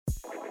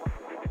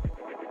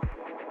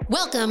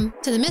Welcome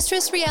to the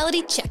Mistress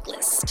Reality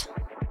Checklist.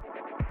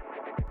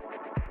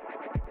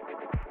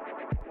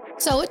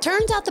 So it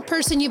turns out the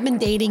person you've been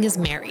dating is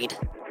married.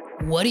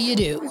 What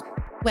do?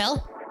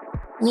 Well,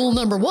 rule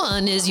number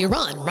one is you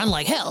run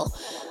like hell.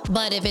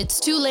 But if it's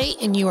too late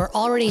and you are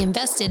already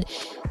invested,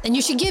 then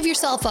you should give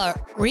yourself a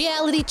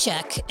reality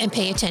check and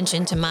pay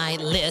attention to my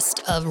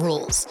list of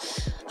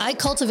rules. I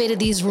cultivated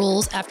these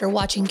rules after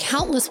watching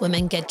countless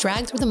women get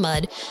dragged through the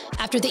mud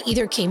after they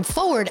either came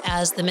forward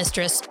as the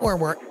mistress or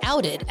were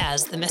outed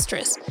as the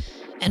mistress.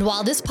 And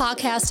while this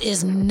podcast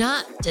is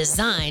not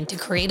designed to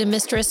create a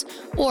mistress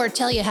or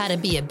tell you how to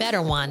be a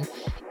better one,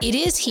 it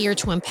is here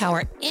to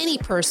empower any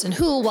person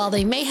who, while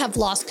they may have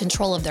lost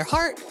control of their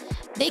heart,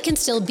 they can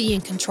still be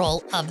in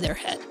control of their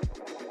head.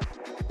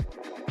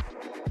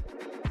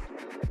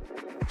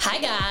 Hi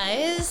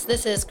guys,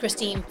 this is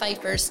Christine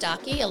Pfeiffer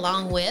Stocky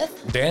along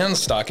with Dan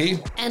Stocky.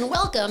 And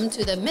welcome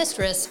to the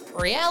Mistress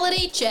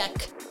Reality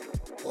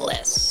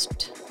Checklist.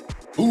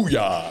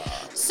 Booyah!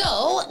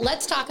 So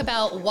let's talk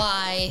about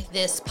why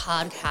this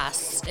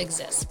podcast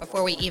exists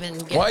before we even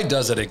get... Why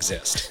does it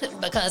exist?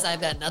 Because I've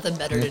got nothing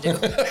better to do.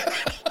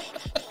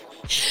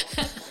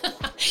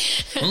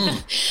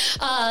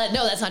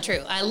 No, that's not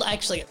true. I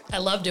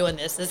love doing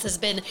this. This has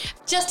been,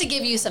 just to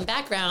give you some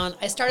background,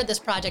 I started this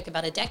project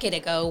about a decade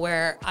ago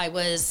where I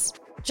was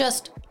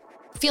just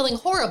feeling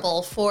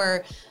horrible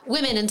for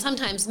women and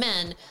sometimes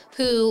men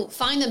who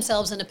find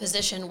themselves in a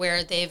position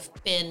where they've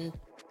been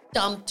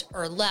dumped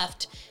or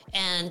left.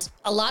 And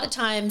a lot of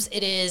times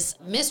it is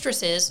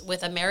mistresses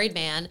with a married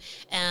man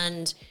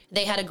and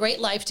they had a great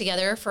life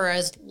together for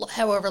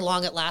however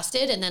long it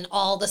lasted. And then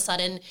all of a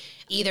sudden,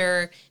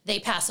 either they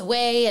pass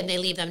away and they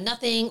leave them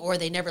nothing, or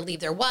they never leave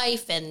their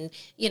wife. And,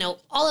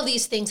 all of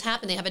these things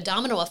happen. They have a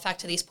domino effect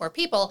to these poor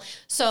people.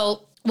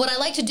 So what I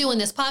like to do in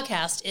this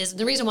podcast is,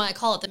 the reason why I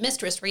call it the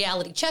Mistress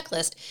Reality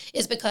Checklist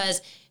is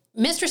because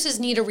mistresses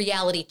need a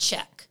reality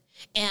check.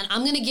 And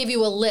I'm going to give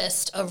you a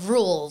list of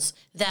rules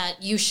that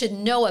you should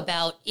know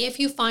about if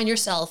you find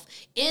yourself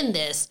in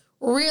this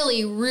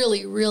really,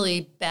 really,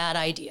 really bad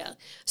idea.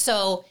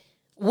 So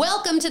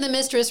welcome to the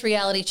Mistress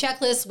Reality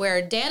Checklist,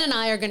 where Dan and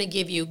I are going to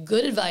give you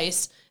good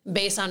advice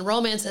based on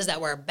romances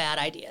that were bad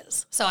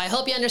ideas. So I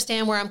hope you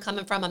understand where I'm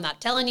coming from. I'm not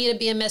telling you to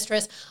be a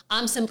mistress.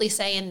 I'm simply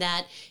saying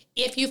that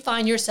if you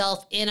find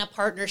yourself in a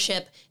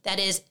partnership that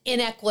is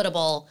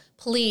inequitable,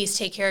 please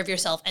take care of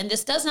yourself. And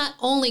this does not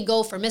only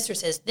go for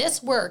mistresses.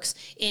 This works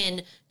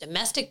in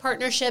domestic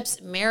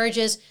partnerships,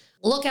 marriages.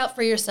 Look out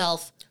for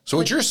yourself. So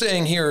what you're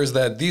saying here is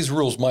that these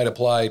rules might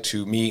apply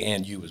to me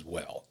and you as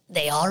well.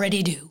 They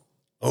already do.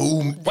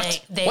 Oh,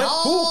 what? They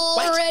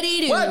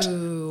already do. What?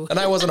 And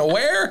I wasn't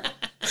aware?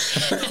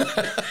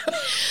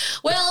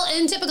 Well,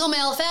 in typical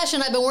male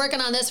fashion, I've been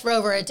working on this for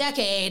over a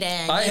decade,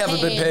 and I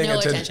haven't been paying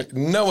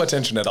no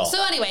attention at all.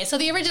 So anyway,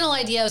 the original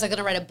idea was I was going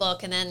to write a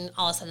book, and then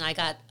all of a sudden I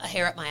got a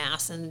hair up my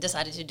ass and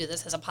decided to do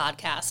this as a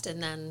podcast,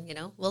 and then,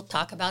 we'll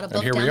talk about a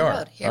book down the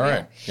road. Here we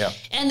are. Yeah.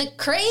 And the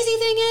crazy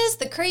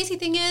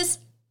thing is,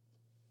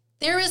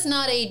 there is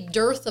not a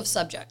dearth of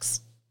subjects.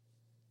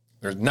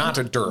 There's not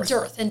a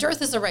dearth. And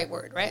dearth is the right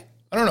word, right?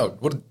 I don't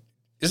know.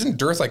 Isn't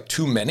dearth like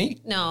too many?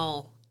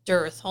 No,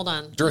 dearth. Hold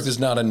on. Dearth is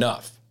not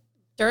enough.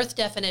 Dearth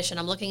definition.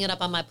 I'm looking it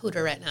up on my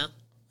pooter right now.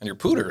 And your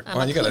pooter?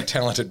 You got a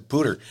talented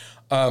pooter.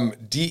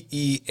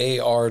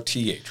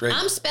 D-E-A-R-T-H, right?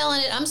 I'm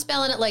spelling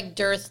it like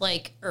dearth,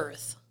 like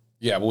earth.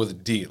 Yeah, but with a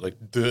D, like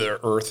the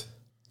earth.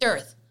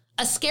 Dearth.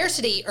 A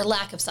scarcity or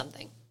lack of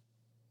something.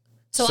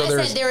 So I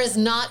said there is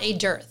not a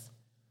dearth.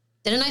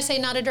 Didn't I say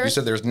not a dearth? You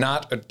said there's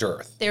not a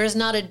dearth. There is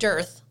not a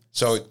dearth.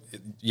 So,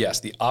 yes,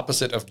 the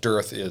opposite of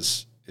dearth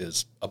is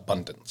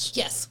abundance.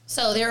 Yes.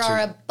 So there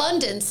are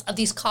abundance of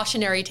these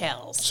cautionary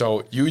tales.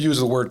 So you use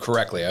the word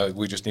correctly.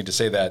 We just need to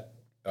say that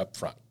up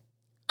front.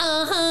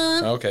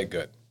 Uh-huh. Okay,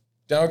 good.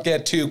 Don't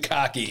get too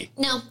cocky.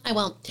 No, I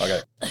won't.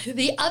 Okay.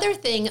 The other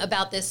thing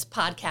about this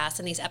podcast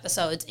and these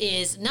episodes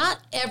is not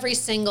every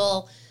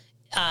single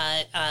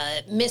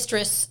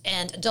mistress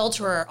and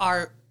adulterer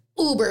are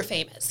uber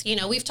famous.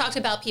 We've talked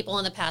about people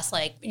in the past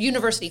like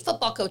university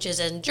football coaches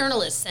and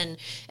journalists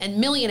and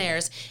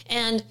millionaires.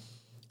 And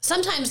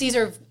sometimes these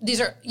are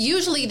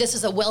usually this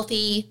is a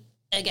wealthy,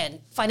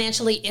 again,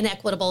 financially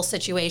inequitable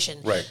situation.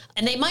 Right.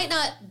 And they might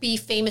not be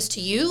famous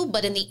to you,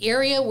 but in the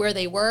area where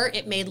they were,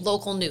 it made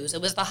local news.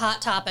 It was the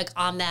hot topic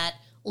on that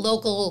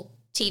local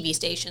TV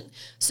station.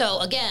 So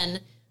again,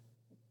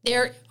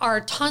 there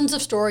are tons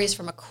of stories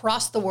from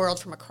across the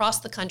world, from across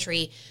the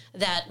country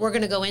that we're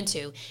going to go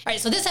into. All right,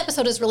 so this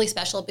episode is really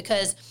special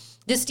because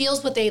this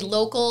deals with a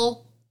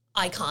local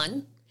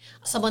icon,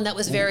 someone that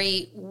was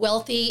very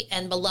wealthy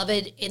and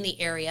beloved in the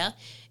area.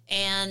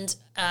 And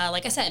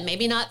like I said,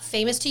 maybe not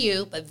famous to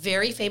you, but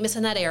very famous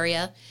in that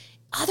area.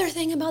 Other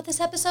thing about this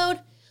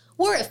episode,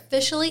 we're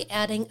officially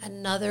adding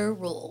another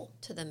rule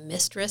to the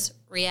Mistress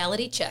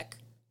Reality Check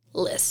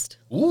list.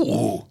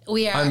 Ooh.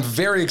 We are. I'm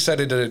very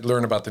excited to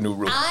learn about the new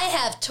rule. I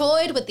have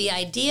toyed with the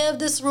idea of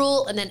this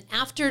rule, and then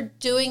after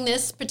doing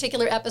this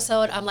particular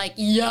episode, I'm like,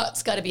 yeah,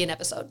 it's got to be an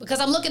episode. Because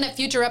I'm looking at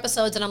future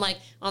episodes, and I'm like,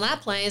 well,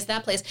 that plays.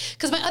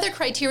 Because my other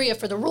criteria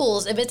for the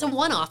rules, if it's a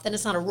one-off, then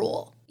it's not a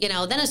rule.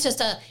 Then it's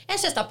just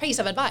a piece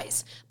of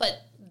advice.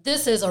 But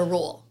this is a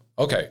rule.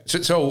 Okay.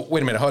 So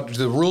wait a minute. How, do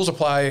the rules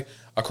apply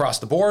across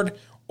the board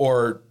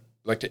or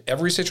like to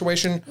every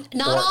situation?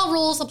 Not all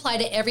rules apply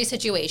to every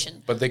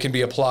situation. But they can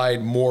be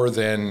applied more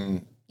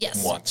than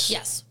once.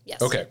 Yes.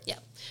 Okay. Yeah.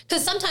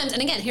 Because sometimes,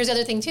 and again, here's the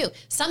other thing too.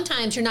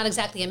 Sometimes you're not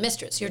exactly a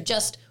mistress. You're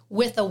just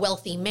with a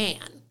wealthy man.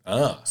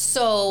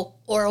 So,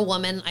 or a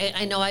woman.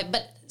 I know,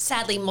 but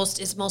sadly,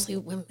 it's mostly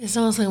women. It's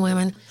mostly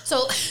women.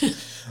 So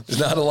there's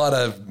not a lot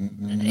of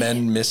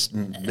men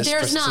mistresses.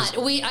 There's not.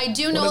 I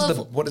do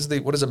know what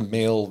is a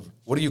male?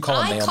 What do you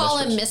call a male? I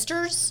call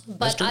mistress? them misters,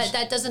 but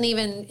that doesn't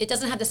it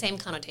doesn't have the same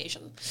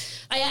connotation.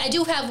 I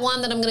do have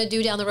one that I'm going to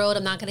do down the road.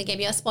 I'm not going to give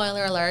you a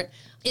spoiler alert.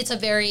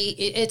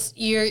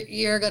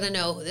 You're going to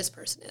know who this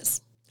person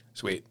is.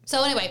 Sweet.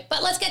 So anyway,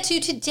 but let's get to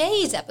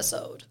today's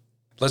episode.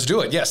 Let's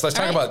do it. Yes, let's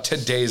talk about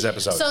today's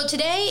episode. So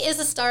today is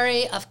the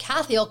story of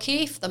Kathie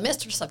O'Keefe, the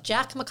mistress of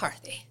Jack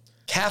McCarthy.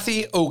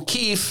 Kathie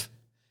O'Keefe,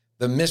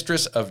 the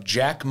mistress of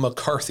Jack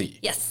McCarthy.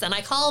 Yes, and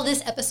I call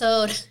this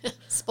episode,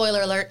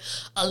 spoiler alert,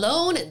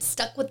 Alone and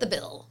Stuck with the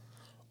Bill.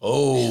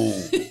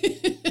 Oh.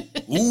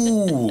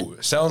 Ooh,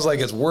 sounds like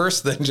it's worse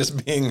than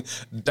just being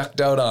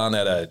ducked out on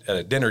at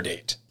a dinner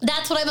date.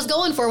 That's what I was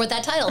going for with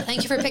that title.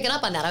 Thank you for picking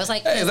up on that. I was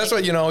like, hey, that's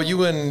what,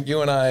 you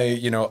and I,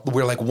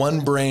 we're like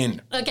one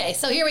brain. Okay,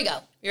 so here we go.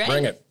 You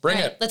ready? Bring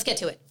it. Let's get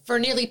to it. For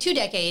nearly 2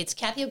 decades,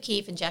 Kathie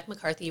O'Keefe and Jack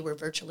McCarthy were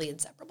virtually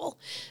inseparable.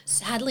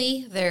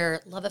 Sadly,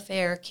 their love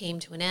affair came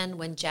to an end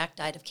when Jack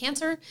died of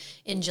cancer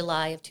in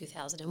July of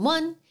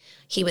 2001.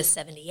 He was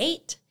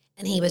 78,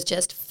 and he was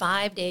just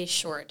 5 days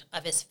short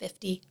of his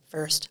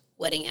 51st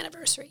wedding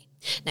anniversary.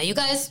 Now, you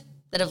guys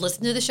that have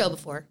listened to the show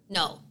before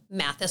know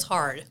math is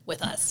hard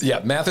with us.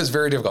 Yeah, math is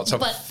very difficult. So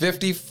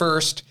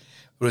 51st,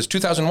 it was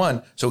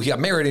 2001, so he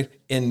got married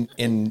in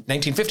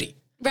 1950.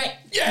 Right.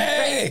 Yay!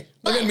 Right.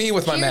 Look at me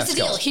with my math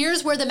skills.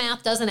 Here's where the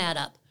math doesn't add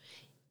up.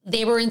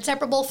 They were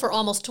inseparable for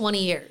almost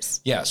 20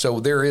 years. Yeah, so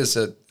there is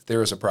a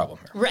problem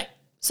here. Right.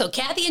 So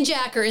Kathie and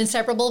Jack are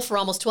inseparable for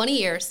almost 20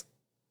 years.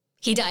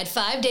 He died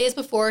 5 days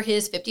before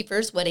his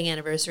 51st wedding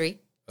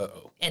anniversary.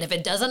 Uh-oh. And if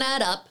it doesn't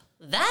add up,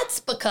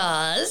 that's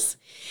because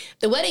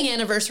the wedding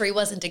anniversary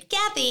wasn't to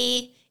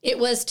Kathie, it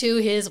was to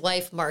his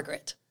wife,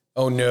 Margaret.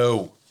 Oh,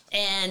 no.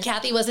 And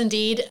Kathie was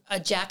indeed a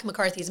Jack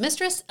McCarthy's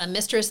mistress, a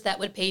mistress that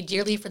would pay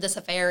dearly for this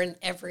affair in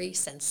every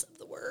sense of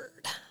the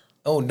word.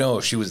 Oh,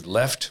 no, she was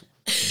left...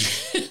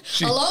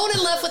 Alone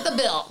and left with the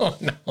bill. Oh,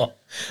 no.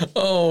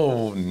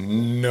 Oh,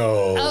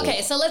 no.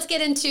 Okay, so let's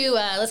get into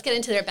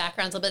their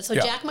backgrounds a little bit. So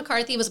Jack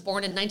McCarthy was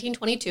born in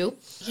 1922.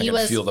 I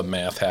can feel the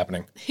math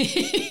happening.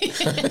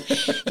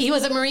 He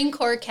was a Marine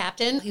Corps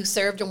captain who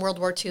served in World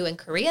War II in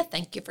Korea.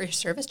 Thank you for your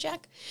service,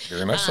 Jack.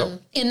 Very much so.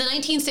 In the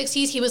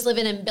 1960s, he was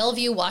living in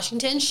Bellevue,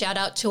 Washington. Shout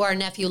out to our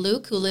nephew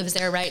Luke, who lives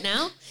there right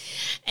now.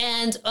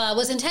 And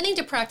was intending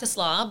to practice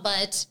law,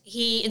 but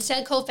he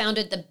instead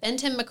co-founded the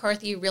Benton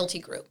McCarthy Realty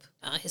Group.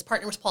 His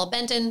partner was Paul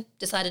Benton.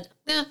 Decided,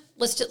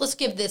 let's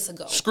give this a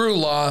go. Screw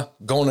law,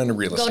 going into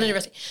real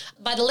estate.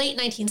 By the late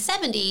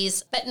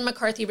 1970s, Benton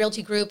McCarthy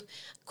Realty Group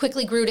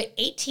quickly grew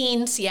to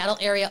 18 Seattle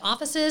area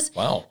offices.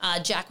 Wow.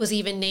 Jack was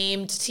even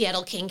named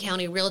Seattle King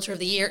County Realtor of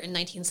the Year in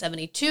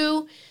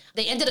 1972.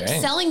 They ended up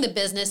selling the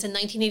business in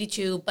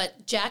 1982,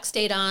 but Jack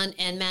stayed on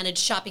and managed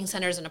shopping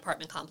centers and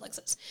apartment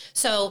complexes.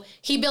 So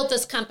he built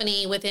this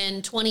company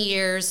within 20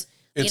 years.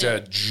 It's a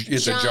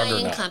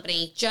juggernaut.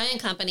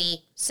 Giant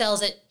company,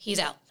 sells it, he's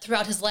out.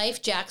 Throughout his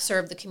life, Jack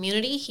served the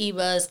community. He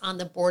was on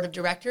the board of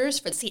directors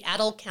for the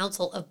Seattle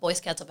Council of Boy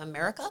Scouts of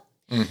America,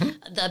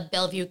 the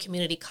Bellevue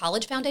Community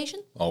College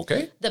Foundation,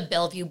 the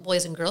Bellevue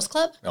Boys and Girls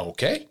Club,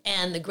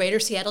 and the Greater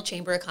Seattle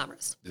Chamber of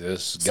Commerce.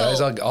 This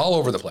guy's all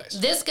over the place.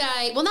 This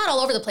guy, well, not all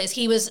over the place.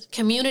 He was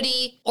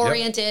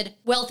community-oriented,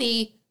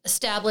 wealthy,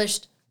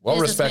 established,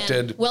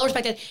 well-respected.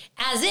 Well-respected.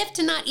 As if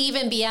to not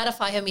even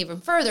beatify him even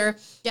further,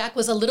 Jack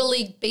was a Little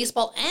League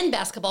baseball and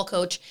basketball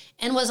coach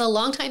and was a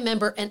longtime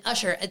member and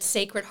usher at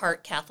Sacred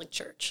Heart Catholic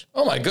Church.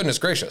 Oh, my goodness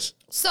gracious.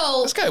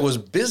 So this guy was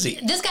busy.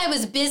 And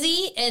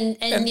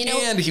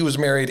he was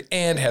married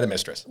and had a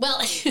mistress. Well,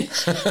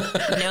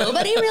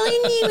 nobody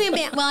really knew him.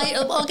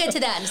 Well, I'll get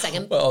to that in a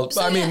second. Well,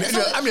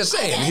 I'm just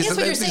saying.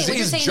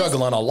 He's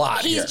juggling a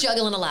lot here. He's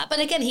juggling a lot. But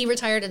again, he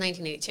retired in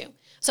 1982.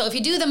 So if you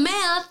do the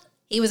math,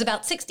 he was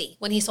about 60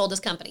 when he sold his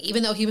company,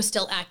 even though he was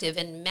still active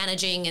in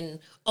managing and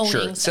owning.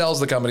 Sure, stuff. Sells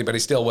the company, but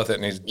he's still with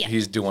it, and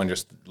he's doing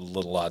just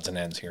little odds and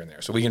ends here and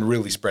there. So we can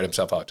really spread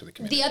himself out to the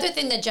community. The other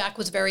thing that Jack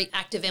was very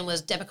active in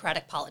was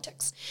Democratic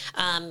politics.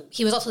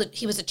 He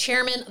was a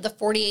chairman of the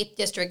 48th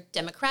District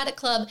Democratic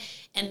Club,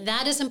 and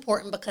that is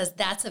important because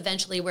that's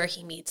eventually where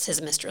he meets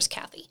his mistress,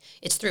 Kathie.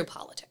 It's through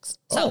politics.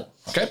 So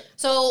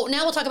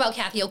now we'll talk about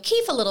Kathie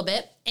O'Keefe a little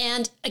bit.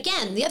 And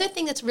again, the other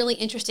thing that's really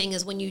interesting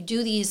is when you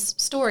do these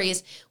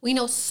stories, we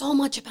know so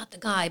much about the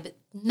guy, but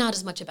not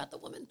as much about the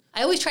woman.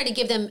 I always try to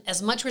give them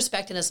as much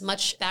respect and as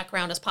much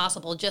background as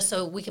possible, just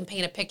so we can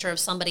paint a picture of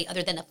somebody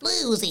other than a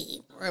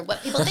floozy, or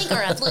what people think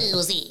are a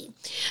floozy.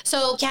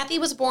 So Kathie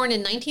was born in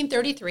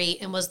 1933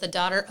 and was the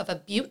daughter of a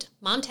Butte,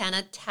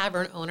 Montana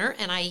tavern owner.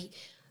 And I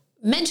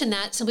mention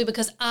that simply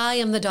because I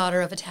am the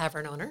daughter of a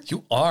tavern owner.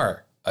 You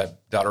are a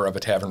daughter of a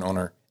tavern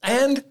owner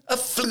and a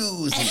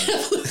floozy.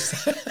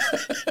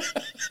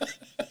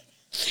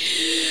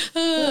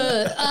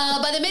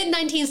 By the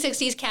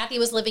mid-1960s, Kathie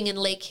was living in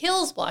Lake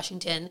Hills,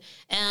 Washington,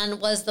 and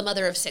was the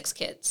mother of 6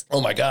 kids. Oh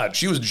my God,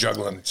 she was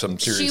juggling some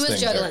serious things.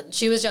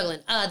 She was juggling.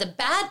 The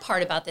bad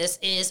part about this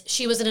is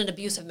she was in an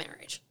abusive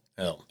marriage.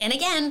 Oh. And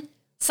again,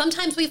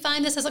 sometimes we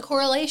find this as a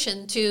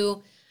correlation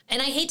to,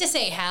 and I hate to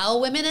say how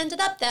women ended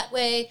up that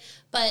way,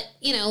 but,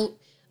 you know,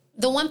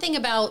 the one thing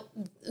about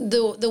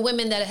the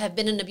women that have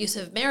been in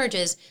abusive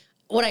marriages,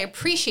 what I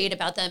appreciate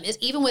about them is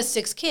even with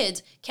 6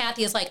 kids,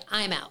 Kathie is like,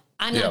 I'm out.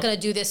 I'm not going to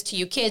do this to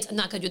you kids. I'm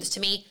not going to do this to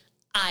me.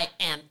 I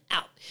am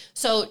out.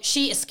 So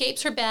she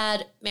escapes her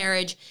bad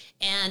marriage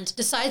and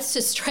decides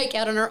to strike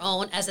out on her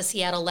own as a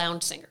Seattle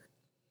lounge singer.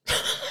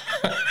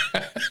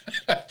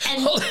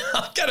 And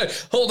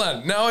hold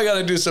on. Now I got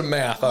to do some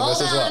math on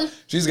this as well.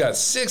 She's got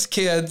 6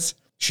 kids.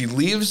 She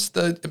leaves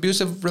the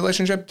abusive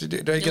relationship.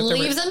 Did I get that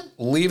right?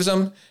 Leaves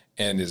them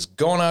and is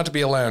going out to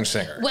be a lounge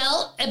singer.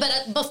 Well,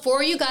 but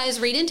before you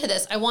guys read into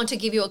this, I want to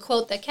give you a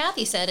quote that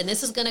Kathie said, and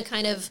this is going to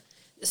kind of,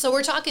 so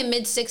we're talking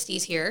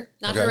mid-60s here,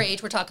 not her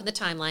age, we're talking the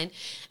timeline.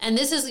 And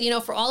this is, you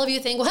know, for all of you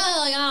think,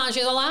 well, yeah,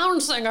 she's a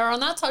lounge singer,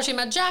 and that's how she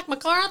met Jack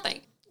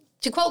McCarthy.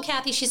 To quote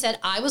Kathie, she said,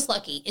 I was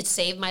lucky. It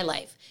saved my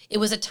life. It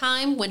was a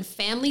time when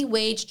family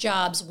wage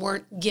jobs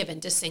weren't given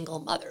to single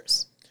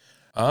mothers.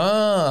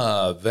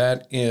 Ah,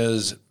 that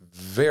is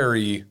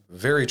very,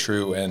 very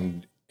true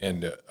and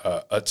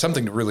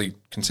something to really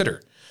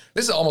consider.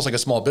 This is almost like a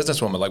small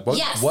businesswoman. Like,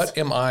 what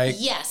am I?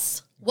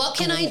 Yes. What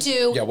can I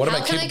do? Yeah,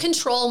 how can I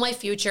control my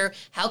future?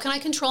 How can I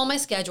control my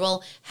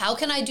schedule? How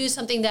can I do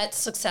something that's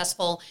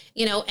successful?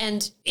 You know,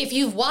 and if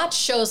you've watched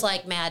shows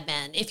like Mad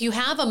Men, if you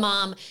have a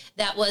mom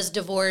that was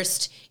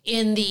divorced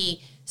in the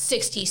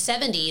 60s,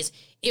 70s,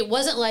 it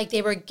wasn't like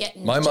they were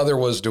getting... My mother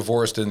was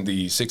divorced in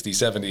the 60s,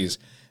 70s,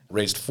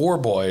 raised 4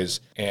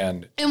 boys,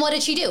 and what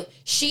did she do?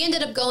 She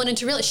ended up going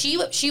into real...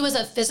 She was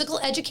a physical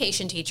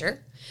education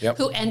teacher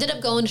who ended up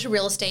going into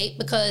real estate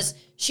because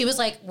she was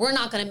like, we're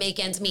not going to make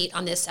ends meet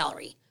on this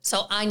salary,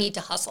 so I need to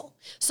hustle.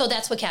 So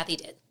that's what Kathie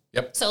did.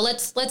 Yep. So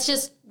let's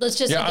just.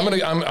 Yeah,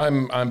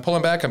 I'm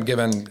pulling back. I'm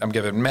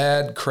giving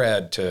mad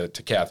cred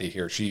to Kathie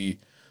here. She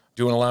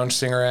doing a lounge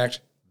singer act.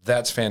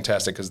 That's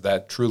fantastic because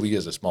that truly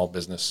is a small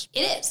business.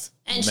 It is.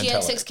 And mentality. She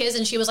had 6 kids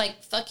and she was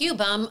like, fuck you,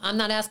 bum. I'm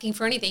not asking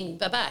for anything.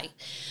 Bye-bye.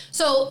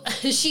 So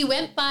she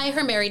went by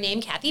her married name,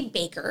 Kathie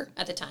Baker,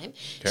 at the time.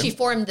 Okay. She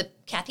formed the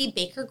Kathie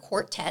Baker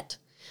Quartet.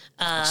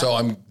 There's 4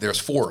 of them.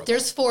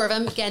 There's 4 of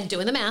them. Again,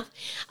 doing the math.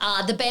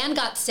 The band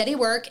got steady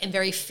work and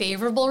very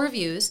favorable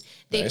reviews.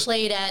 They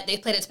played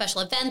at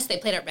special events. They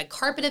played at red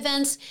carpet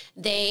events.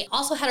 They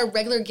also had a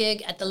regular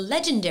gig at the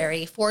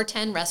legendary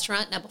 410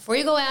 restaurant. Now, before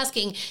you go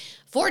asking,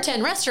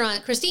 410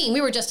 restaurant, Christine,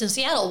 we were just in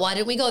Seattle. Why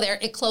didn't we go there?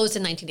 It closed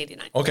in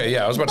 1989. Okay,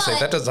 yeah, I was about to say,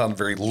 that doesn't sound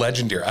very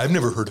legendary. I've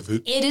never heard of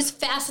it. It is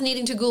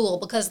fascinating to Google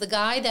because the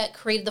guy that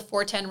created the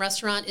 410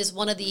 restaurant is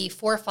one of the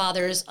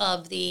forefathers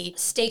of the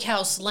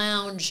steakhouse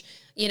lounge,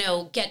 you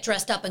know, get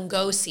dressed up and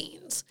go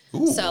scenes.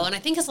 Ooh. So, and I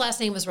think his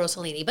last name was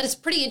Rossellini, but it's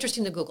pretty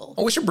interesting to Google.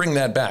 Oh, we should bring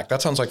that back.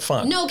 That sounds like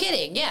fun. No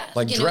kidding, yeah.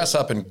 Like dress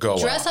up and go.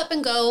 Dress up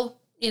and go.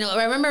 You know,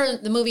 I remember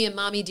the movie in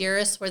Mommy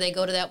Dearest where they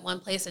go to that one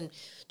place and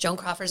Joan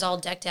Crawford's all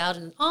decked out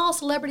and all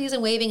celebrities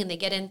and waving and they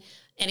get in.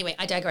 Anyway,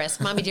 I digress.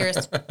 Mommy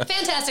Dearest,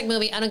 fantastic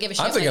movie. I don't give a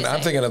shit.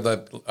 I'm thinking of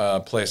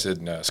the place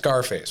in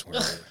Scarface.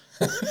 Where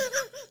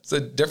is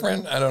it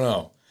different? I don't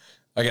know.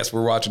 I guess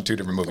we're watching 2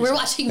 different movies. We're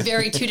watching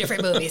 2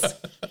 different movies.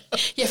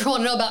 You ever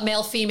want to know about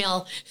male,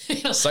 female?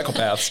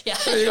 Psychopaths. Yeah.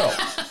 There you go.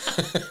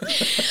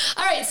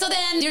 All right. So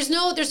then there's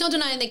no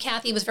denying that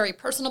Kathie was very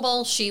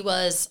personable. She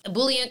was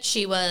ebullient.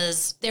 She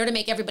was there to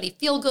make everybody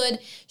feel good.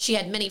 She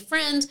had many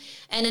friends.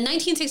 And in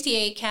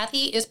 1968,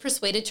 Kathie is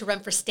persuaded to run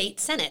for state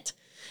senate.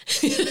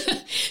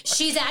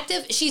 She's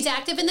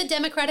active in the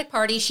Democratic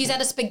Party. She's at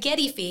a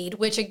spaghetti feed,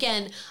 which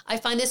again, I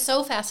find this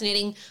so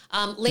fascinating.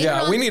 Later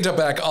on, we need to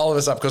back all of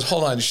this up because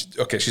hold on.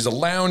 She's a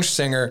lounge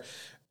singer.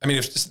 I mean,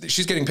 if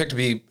she's getting picked to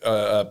be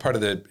part of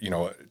the,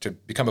 to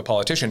become a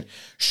politician,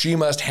 she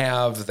must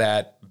have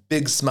that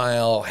big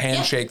smile,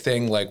 handshake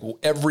thing. Like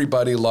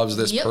everybody loves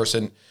this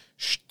person.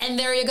 And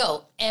there you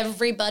go.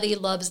 Everybody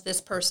loves this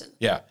person.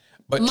 Yeah.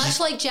 But much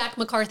like Jack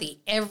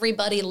McCarthy,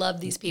 everybody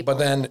loved these people. But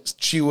then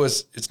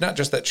it's not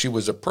just that she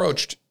was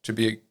approached to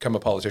become a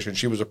politician.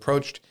 She was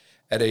approached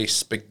at a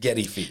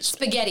spaghetti feast.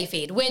 Spaghetti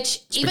feed,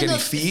 which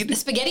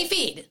Spaghetti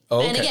feed? Oh,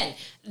 okay. And again,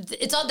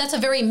 that's a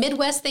very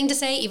Midwest thing to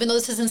say, even though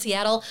this is in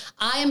Seattle.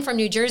 I am from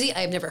New Jersey.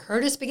 I've never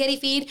heard of spaghetti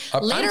feed.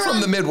 I'm from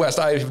the Midwest.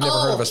 I've never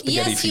heard of a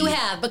spaghetti feed. Yes, you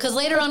have, because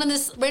later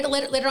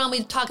on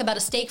we talk about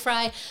a steak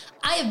fry.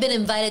 I have been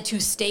invited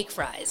to steak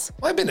fries.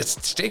 Well, I've been to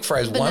steak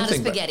fries, but one not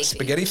thing, spaghetti but feed.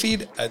 Spaghetti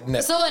feed?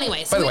 No. So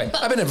anyway. By the way,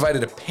 I've been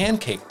invited to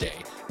Pancake Day.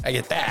 I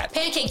get that.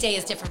 Pancake Day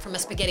is different from a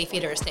spaghetti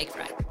feed or a steak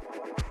fry.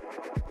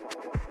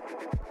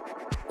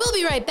 We'll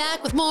be right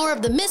back with more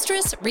of the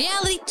Mistress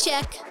Reality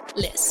Check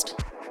List.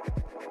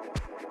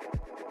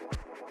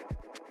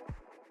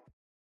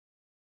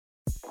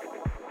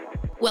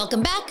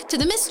 Welcome back to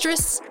the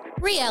Mistress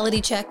Reality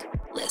Check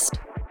List.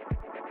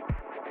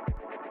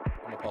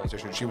 I'm a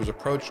politician. She was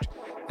approached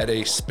at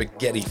a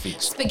spaghetti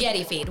feast.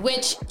 Spaghetti feed,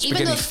 which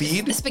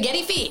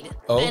Spaghetti feed.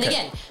 Oh, okay. And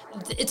again,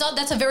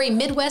 that's a very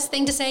Midwest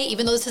thing to say,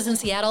 even though this is in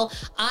Seattle.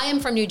 I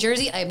am from New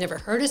Jersey. I've never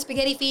heard of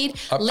spaghetti feed.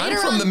 I'm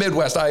from the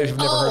Midwest. I've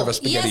never heard of a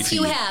spaghetti feed. Yes,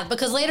 you have,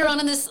 because later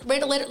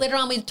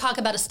on we talk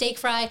about a steak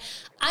fry.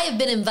 I have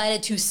been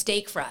invited to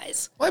steak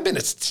fries. Well, I've been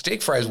to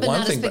steak fries, but one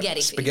not thing, a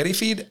spaghetti but feed. spaghetti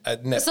feed?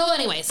 No. So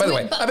anyway. By the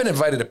way, I've been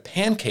invited to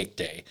Pancake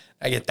Day.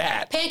 I get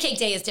that. Pancake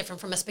Day is different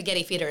from a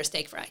spaghetti feed or a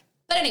steak fry.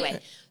 But anyway,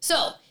 so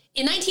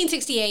in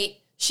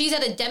 1968, she's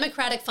at a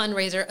Democratic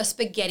fundraiser, a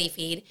spaghetti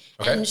feed,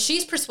 and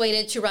she's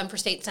persuaded to run for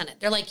state senate.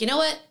 They're like, you know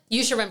what?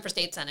 You should run for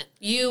state senate.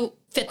 You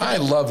fit the bill. I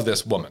love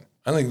this woman.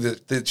 I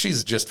think that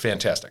she's just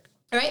fantastic.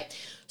 All right.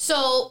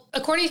 So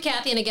according to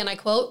Kathie, and again, I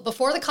quote,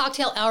 before the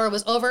cocktail hour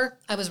was over,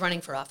 I was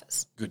running for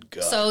office. Good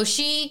God. So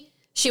she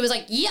was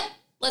like, yep,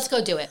 let's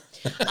go do it.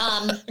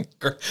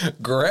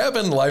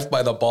 Grabbing life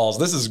by the balls.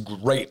 This is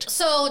great.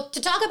 So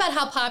to talk about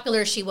how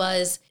popular she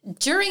was,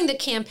 during the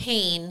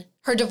campaign,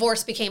 her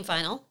divorce became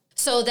final.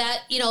 So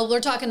that, we're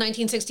talking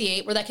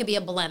 1968, where that could be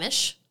a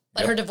blemish.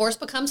 But her divorce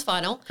becomes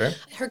final. Okay.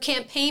 Her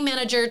campaign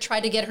manager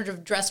tried to get her to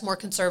dress more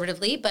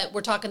conservatively, but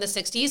we're talking the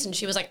 60s, and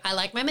she was like, I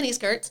like my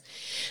miniskirts.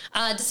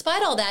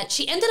 Despite all that,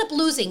 she ended up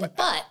losing,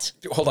 but...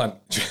 Hold on.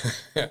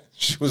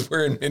 She was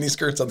wearing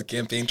miniskirts on the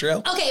campaign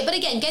trail? Okay, but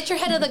again, get your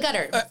head out of the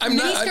gutter.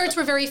 Miniskirts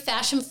were very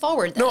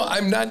fashion-forward then. No,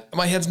 I'm not.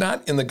 My head's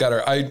not in the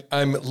gutter.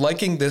 I'm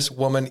liking this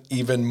woman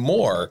even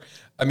more.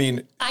 I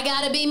mean... I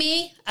gotta be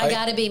me. I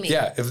gotta be me.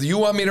 Yeah, if you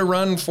want me to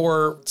run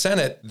for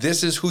Senate,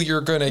 this is who you're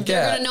going to get.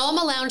 They're going to know I'm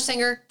a lounge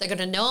singer. They're going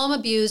to know I'm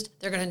abused.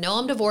 They're going to know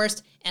I'm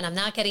divorced. And I'm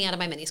not getting out of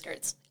my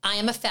miniskirts. I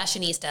am a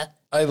fashionista.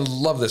 I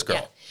love this girl.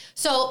 Yeah.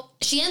 So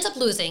she ends up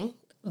losing.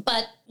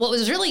 But what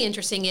was really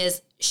interesting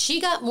is she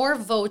got more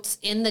votes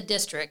in the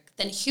district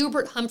than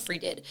Hubert Humphrey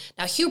did.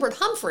 Now, Hubert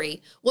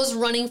Humphrey was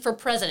running for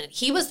president.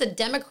 He was the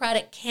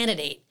Democratic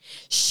candidate.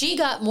 She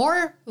got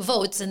more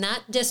votes in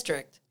that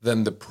district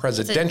than the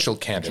presidential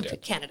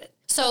candidate.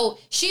 So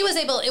she was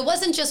able, it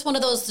wasn't just one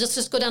of those,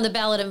 just go down the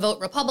ballot and vote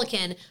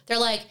Republican. They're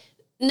like,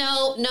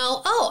 no,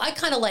 I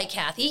kind of like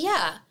Kathie,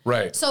 yeah.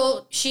 Right.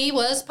 So she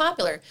was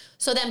popular.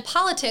 So then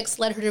politics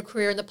led her to a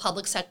career in the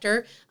public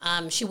sector.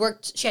 She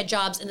had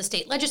jobs in the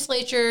state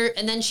legislature,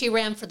 and then she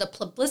ran for the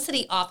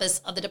publicity office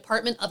of the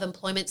Department of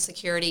Employment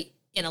Security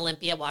in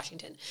Olympia,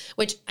 Washington,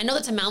 which I know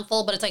that's a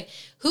mouthful, but it's like,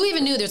 who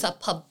even knew there's a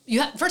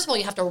first of all,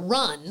 you have to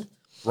run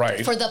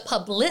for the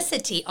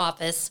publicity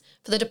office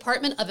for the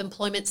Department of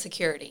Employment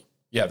Security.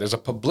 Yeah, there's a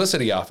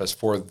publicity office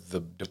for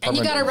the department. And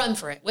you got to run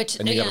for it, which,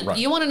 again,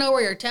 you want to know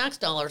where your tax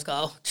dollars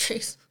go.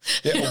 Jeez.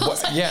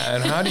 Yeah,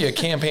 and how do you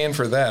campaign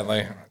for that?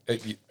 Like,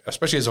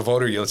 especially as a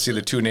voter, you'll see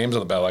the two names on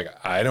the ballot.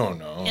 Like, I don't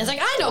know. And it's like,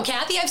 I know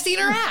Kathie. I've seen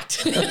her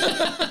act.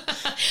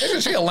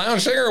 Isn't she a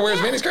lounge singer who wears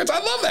miniskirts? I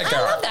love that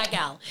gal. I love that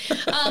gal.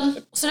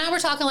 So now we're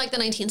talking like the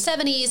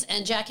 1970s,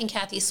 and Jack and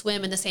Kathie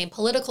swim in the same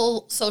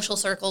political, social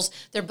circles.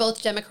 They're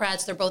both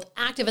Democrats. They're both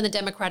active in the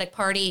Democratic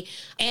Party,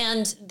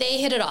 and they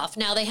hit it off.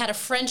 Now, they had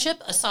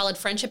a solid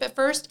friendship at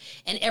first,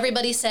 and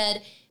everybody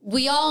said,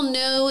 we all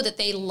know that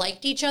they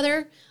liked each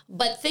other,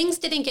 but things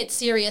didn't get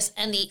serious,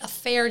 and the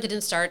affair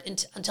didn't start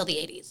until the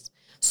 80s.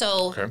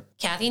 So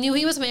Kathie knew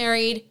he was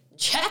married.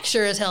 Jack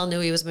sure as hell knew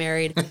he was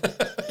married.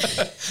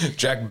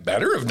 Jack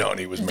better have known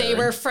he was married. They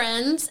were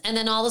friends, and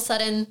then all of a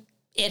sudden,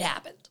 it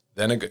happened.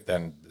 Then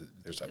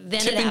there's a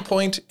tipping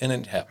point, and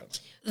it happens.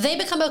 They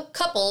become a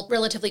couple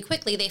relatively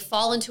quickly. They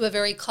fall into a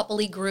very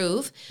coupley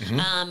groove.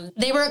 Mm-hmm.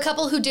 They were a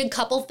couple who did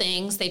couple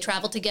things. They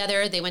traveled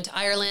together. They went to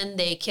Ireland.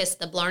 They kissed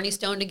the Blarney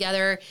Stone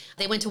together.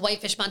 They went to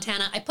Whitefish,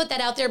 Montana. I put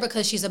that out there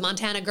because she's a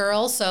Montana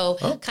girl, so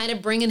kind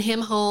of bringing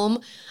him home.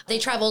 They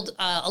traveled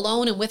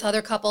alone and with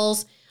other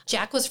couples.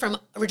 Jack was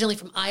originally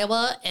from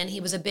Iowa, and he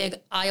was a big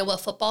Iowa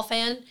football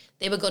fan.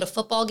 They would go to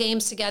football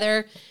games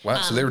together.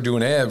 Wow, so they were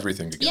doing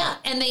everything together. Yeah,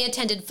 and they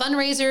attended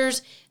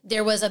fundraisers.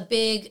 There was a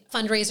big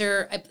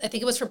fundraiser, I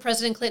think it was for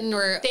President Clinton,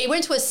 or they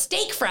went to a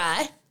steak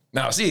fry.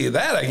 Now, see,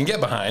 that I can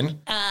get behind.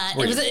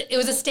 It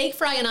was a steak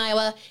fry in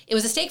Iowa. It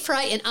was a steak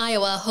fry in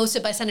Iowa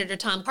hosted by Senator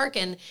Tom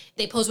Parkin.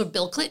 They posed with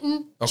Bill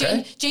Clinton.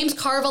 Okay. James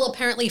Carville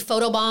apparently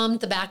photobombed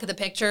the back of the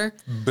picture.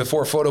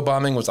 Before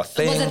photobombing was a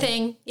thing. It was a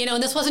thing.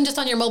 And this wasn't just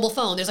on your mobile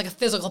phone. There's like a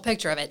physical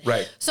picture of it.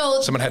 Right.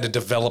 So someone had to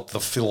develop the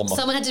film.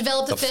 Someone had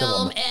developed the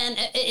film. And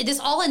this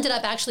all ended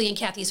up actually in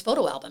Kathie's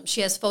photo album.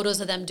 She has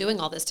photos of them doing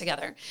all this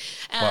together.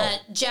 Wow.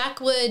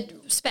 Jack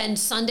would spend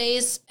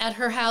Sundays at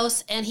her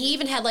house, and he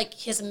even had like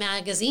his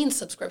magazine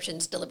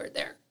subscriptions delivered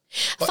there.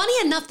 Funny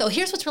enough, though,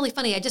 here's what's really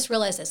funny. I just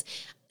realized this.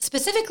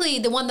 Specifically,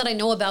 the one that I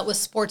know about was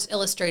Sports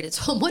Illustrated.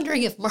 So I'm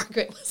wondering if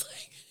Margaret was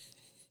like,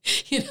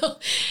 the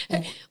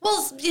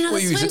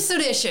swimsuit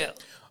issue.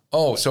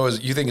 Oh, so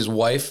you think his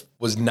wife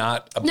was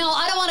not No,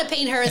 I don't want to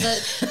paint her as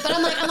a... But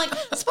I'm like,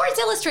 Sports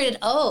Illustrated,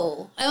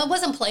 it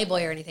wasn't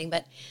Playboy or anything,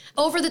 but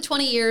over the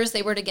 20 years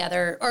they were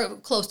together, or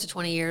close to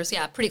 20 years,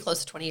 pretty close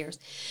to 20 years,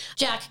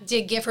 Jack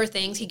did give her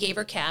things. He gave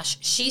her cash,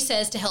 she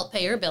says, to help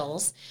pay her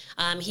bills.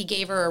 He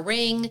gave her a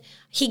ring.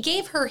 He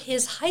gave her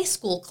his high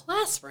school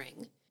class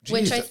ring,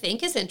 which I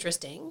think is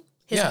interesting.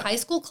 His high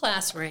school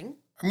class ring.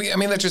 I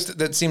mean,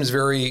 that seems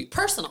very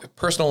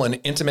personal and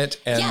intimate.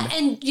 And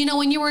and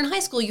when you were in high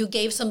school, you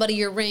gave somebody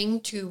your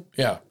ring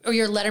or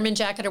your Letterman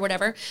jacket or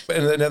whatever.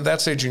 And then at that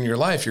stage in your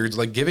life, you're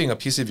like giving a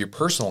piece of your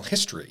personal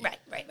history. Right.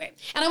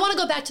 And I want to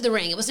go back to the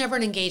ring. It was never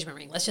an engagement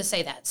ring. Let's just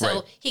say that.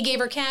 So he gave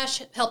her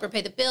cash, helped her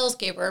pay the bills,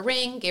 gave her a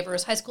ring, gave her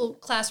his high school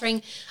class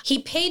ring. He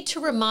paid to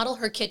remodel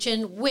her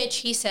kitchen, which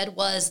he said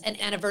was an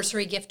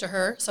anniversary gift to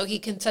her. So he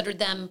considered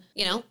them,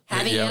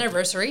 having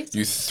anniversaries.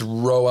 You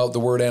throw out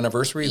the word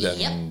anniversary, then.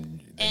 Yep.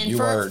 And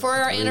for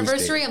our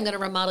anniversary, I'm going to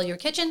remodel your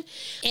kitchen.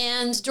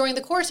 And during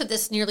the course of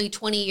this nearly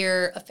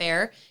 20-year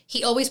affair,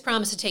 he always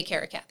promised to take care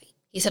of Kathie.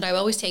 He said, I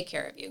always take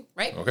care of you,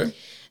 right? Okay.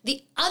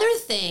 The other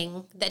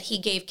thing that he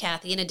gave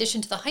Kathie, in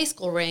addition to the high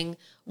school ring,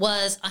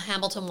 was a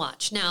Hamilton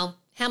watch. Now,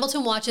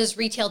 Hamilton watches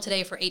retail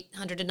today for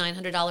 $800 to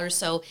 $900.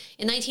 So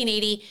in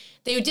 1980,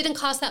 they didn't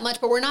cost that much,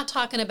 but we're not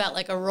talking about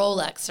like a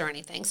Rolex or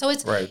anything. So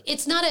it's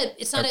not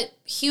a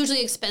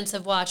hugely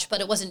expensive watch, but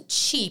it wasn't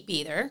cheap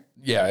either.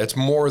 Yeah, it's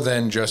more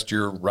than just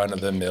your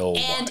run-of-the-mill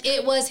And watch.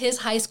 It was his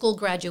high school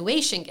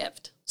graduation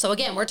gift. So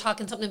again, we're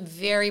talking something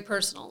very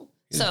personal.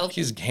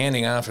 He's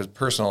handing off his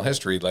personal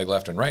history like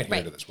left and right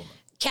here to this woman.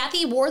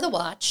 Kathie wore the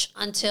watch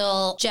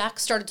until Jack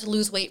started to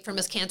lose weight from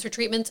his cancer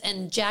treatments,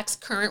 and Jack's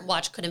current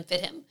watch couldn't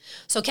fit him.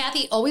 So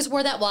Kathie always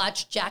wore that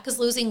watch. Jack is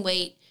losing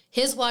weight.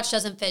 His watch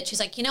doesn't fit.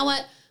 She's like, you know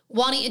what?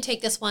 Why don't you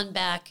take this one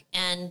back?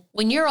 And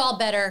when you're all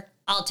better,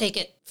 I'll take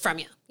it from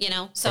you,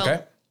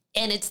 So,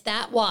 And it's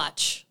that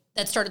watch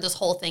that started this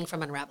whole thing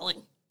from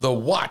unraveling. The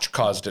watch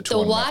caused it to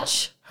unravel. The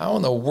watch. How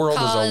in the world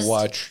is a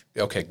watch?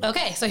 Okay.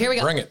 Okay, so here we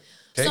go. Bring it.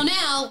 Okay. So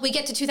now we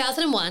get to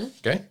 2001,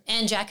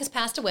 and Jack has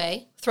passed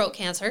away, throat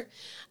cancer.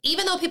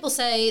 Even though people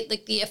say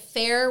like the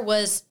affair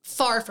was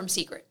far from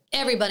secret,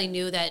 everybody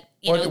knew that.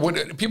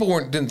 People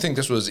didn't think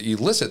this was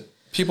illicit.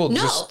 People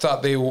just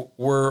thought they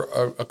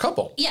were a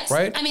couple. Yes,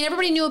 right. I mean,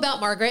 everybody knew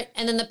about Margaret,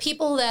 and then the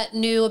people that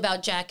knew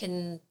about Jack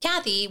and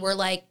Kathie were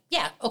like,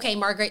 "Yeah, okay,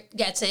 Margaret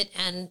gets it,"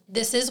 and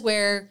this is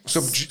where.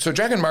 So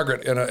Jack and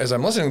Margaret, as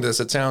I'm listening to this,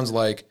 it sounds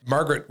like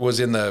Margaret was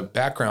in the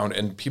background,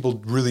 and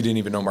people really didn't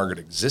even know Margaret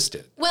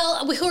existed.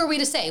 Well, who are we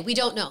to say? We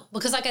don't know,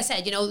 because, like I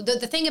said,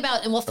 the thing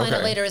about, and we'll find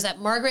out later, is that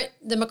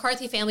the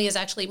McCarthy family is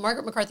actually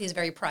Margaret McCarthy is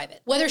very private.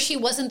 Whether she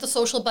wasn't the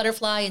social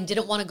butterfly and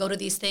didn't want to go to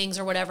these things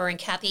or whatever, and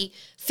Kathie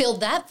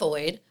filled that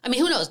void. I mean,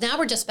 who knows? Now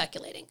we're just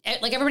speculating.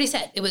 Like everybody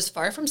said, it was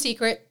far from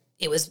secret.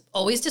 It was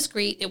always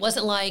discreet. It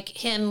wasn't like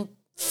him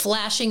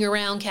flashing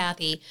around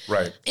Kathie.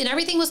 Right. And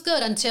everything was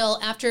good until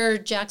after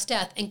Jack's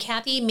death. And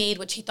Kathie made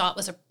what she thought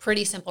was a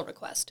pretty simple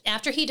request.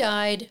 After he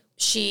died,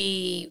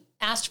 she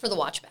asked for the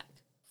watch back.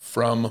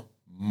 From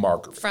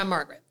Margaret.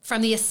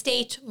 From the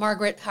estate,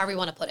 Margaret, however you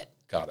want to put it.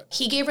 Got it.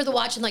 He gave her the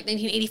watch in like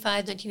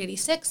 1985,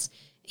 1986.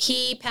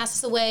 He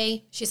passes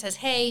away. She says,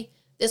 hey,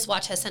 this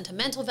watch has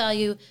sentimental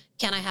value.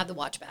 Can I have the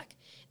watch back?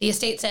 The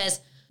estate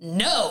says,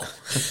 no.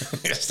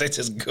 The estate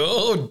says,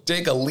 go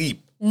take a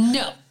leap.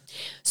 No.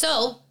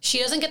 So she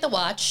doesn't get the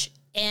watch,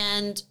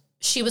 and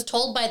she was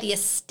told by the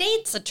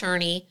estate's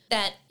attorney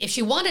that if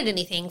she wanted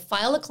anything,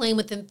 file a claim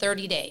within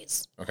 30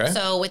 days. Okay.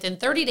 So within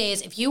 30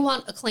 days, if you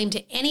want a claim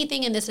to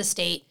anything in this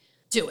estate,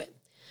 do it.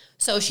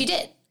 So she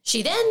did.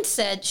 She then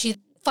said she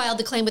filed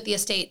the claim with the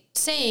estate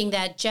saying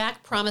that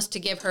Jack promised to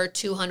give her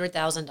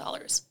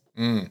 $200,000.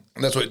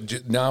 That's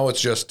what, now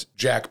it's just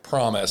Jack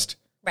promised.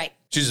 Right.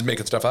 She's just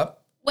making stuff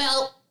up?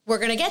 Well, we're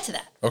going to get to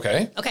that.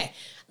 Okay.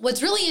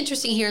 What's really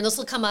interesting here, and this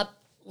will come up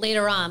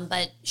later on,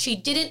 but she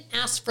didn't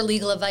ask for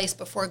legal advice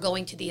before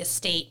going to the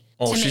estate.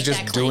 Oh, she's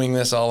just doing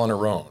this all on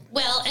her own.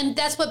 Well, and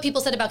that's what people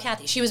said about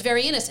Kathie. She was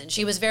very innocent.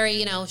 She was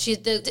very, she's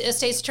the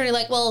estate's attorney,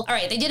 like, well, all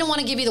right, they didn't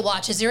want to give you the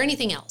watch. Is there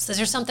anything else? Is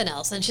there something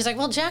else? And she's like,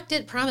 well, Jack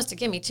did promise to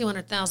give me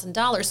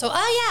 $200,000. So,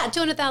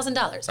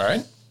 $200,000. All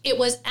right. It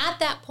was at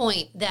that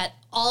point that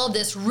all of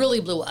this really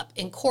blew up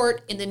in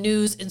court, in the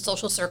news, in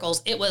social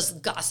circles. It was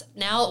gossip.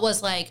 Now it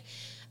was like,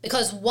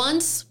 because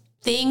once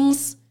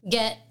things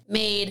get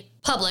made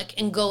public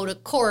and go to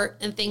court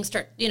and things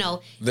start,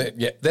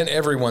 Then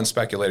everyone's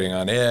speculating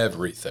on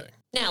everything.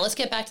 Now, let's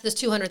get back to this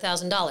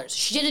 $200,000.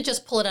 She didn't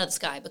just pull it out of the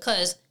sky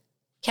because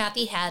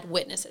Kathie had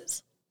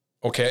witnesses.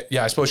 Okay.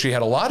 Yeah, I suppose she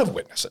had a lot of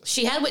witnesses.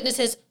 She had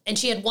witnesses, and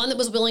she had one that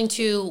was willing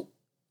to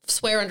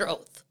swear under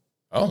oath.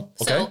 Oh,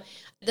 okay. So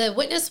the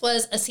witness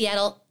was a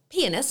Seattle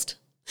pianist.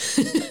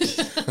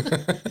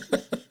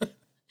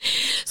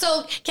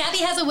 So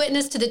Kathie has a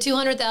witness to the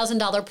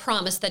 $200,000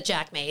 promise that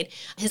Jack made.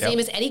 His name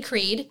is Eddie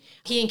Creed.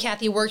 He and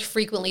Kathie worked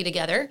frequently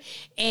together.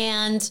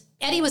 And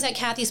Eddie was at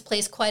Kathie's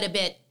place quite a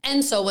bit,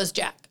 and so was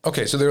Jack.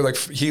 Okay, so they're like,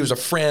 he was a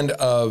friend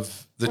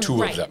of the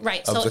two of them.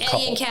 Right. So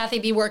Eddie and Kathie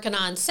be working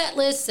on set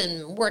lists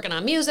and working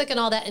on music and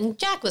all that, and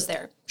Jack was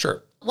there.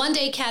 Sure. One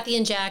day, Kathie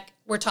and Jack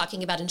were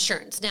talking about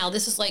insurance. Now,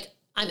 this is like,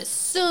 I'm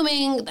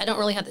assuming, I don't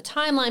really have the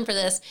timeline for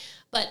this,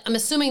 but I'm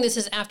assuming this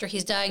is after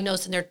he's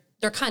diagnosed and they're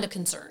kind of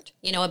concerned,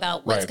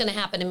 about what's going to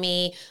happen to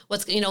me.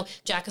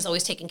 Jack is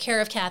always taking care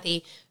of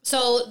Kathie.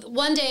 So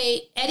one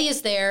day, Eddie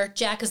is there,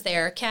 Jack is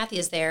there, Kathie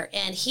is there,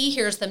 and he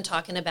hears them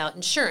talking about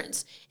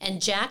insurance.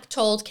 And Jack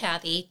told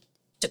Kathie,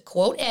 to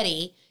quote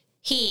Eddie,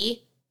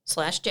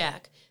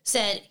 he/Jack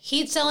said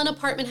he'd sell an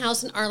apartment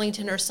house in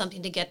Arlington or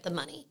something to get the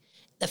money.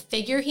 The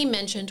figure he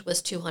mentioned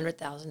was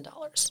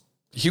 $200,000.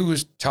 He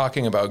was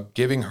talking about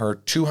giving her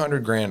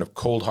 $200,000 of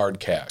cold hard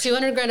cash.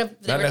 $200,000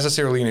 of not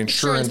necessarily an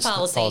insurance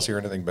policy or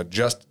anything, but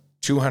just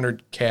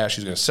 $200,000 cash.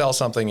 He's going to sell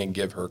something and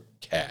give her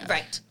cash.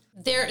 Right.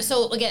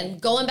 So again,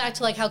 going back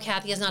to like how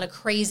Kathie is not a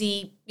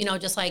crazy,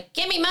 just like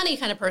give me money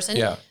kind of person.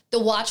 Yeah. The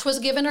watch was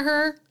given to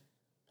her.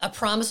 A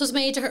promise was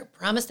made to her.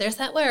 Promise. There's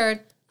that word.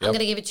 I'm going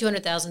to give you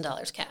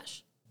 $200,000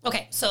 cash.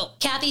 Okay. So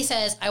Kathie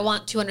says, I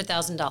want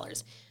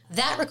 $200,000.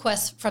 That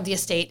request from the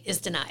estate is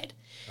denied.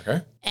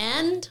 Okay.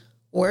 And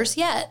worse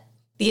yet,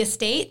 the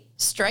estate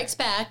strikes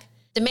back,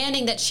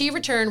 demanding that she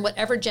return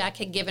whatever Jack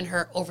had given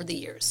her over the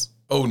years.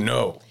 Oh,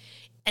 no.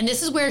 And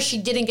this is where she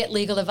didn't get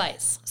legal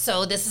advice.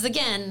 So this is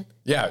again...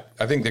 Yeah,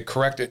 I think the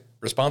correct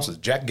response is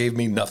Jack gave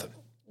me nothing.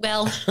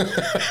 Well,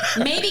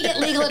 maybe get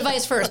legal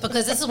advice first,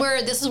 because this is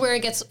where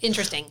it gets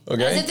interesting.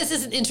 Okay. As if this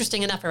isn't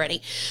interesting enough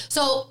already.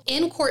 So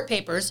in court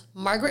papers,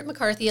 Margaret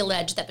McCarthy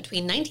alleged that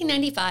between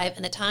 1995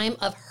 and the time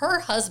of her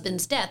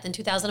husband's death in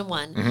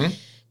 2001,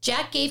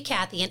 Jack gave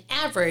Kathie an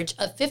average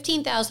of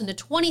 $15,000 to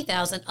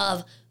 $20,000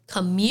 of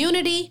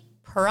community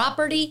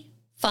property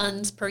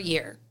funds per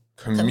year.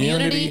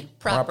 Community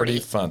property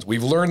funds.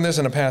 We've learned this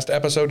in a past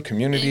episode.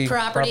 Community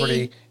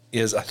property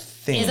is a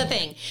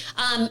thing.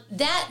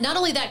 That not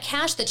only that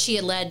cash that she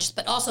alleged,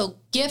 but also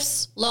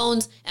gifts,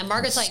 loans, and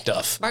Margaret's like,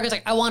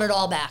 I want it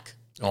all back.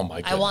 Oh my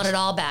goodness. I want it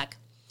all back.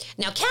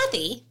 Now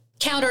Kathie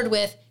countered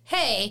with,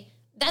 hey,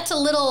 that's a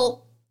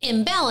little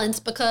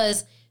imbalanced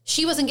because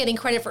she wasn't getting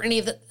credit for any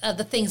of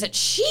the things that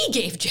she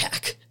gave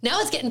Jack. Now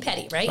it's getting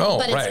petty, right? Oh,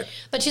 right.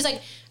 But she's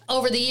like,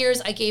 over the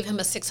years, I gave him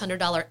a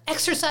 $600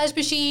 exercise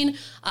machine.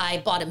 I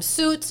bought him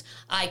suits.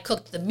 I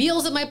cooked the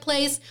meals at my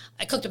place.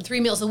 I cooked him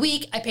 3 meals a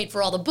week. I paid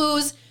for all the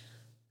booze.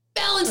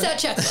 Balance that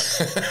checkbook.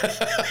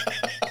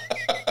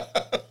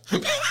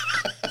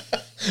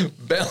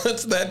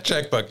 Balance that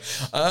checkbook.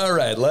 All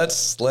right,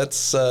 let's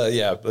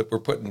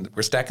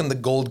we're stacking the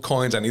gold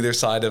coins on either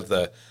side of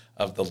the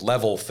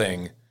level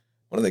thing.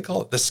 What do they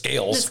call it? The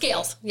scales. The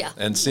scales, yeah.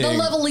 And seeing the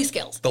levelly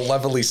scales. The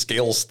levelly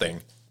scales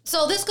thing.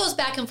 So this goes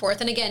back and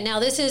forth. And again, now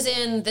this is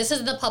in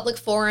the public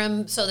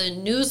forum. So the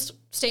news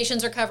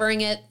stations are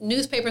covering it.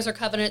 Newspapers are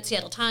covering it.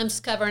 Seattle Times is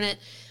covering it.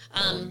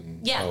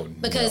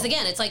 Because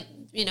again, it's like,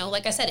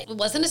 like I said, it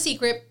wasn't a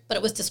secret, but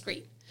it was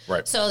discreet.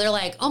 Right. So they're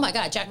like, oh my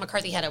God, Jack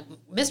McCarthy had a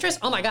mistress.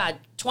 Oh my God,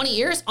 20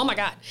 years. Oh my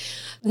God.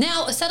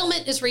 Now a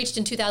settlement is reached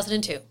in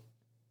 2002.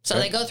 So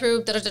they go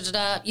through,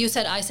 you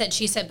said, I said,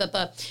 she said,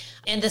 but.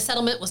 And the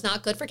settlement was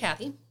not good for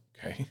Kathie.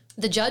 Okay.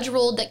 The judge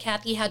ruled that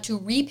Kathie had to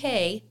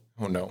repay.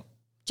 Oh no.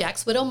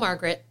 Jack's widow,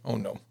 Margaret. Oh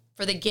no.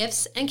 For the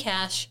gifts and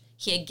cash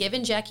he had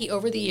given Jackie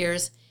over the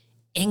years,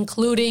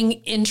 including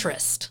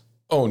interest.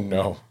 Oh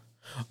no.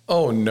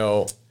 Oh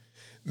no.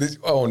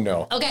 Oh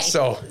no. Okay.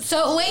 So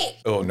wait.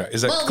 Oh no.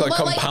 Is that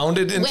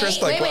compounded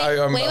interest? Wait.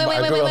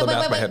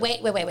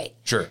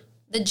 Sure.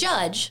 The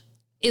judge,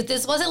 if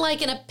this wasn't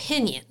like an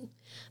opinion,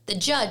 the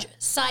judge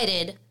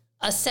cited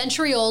a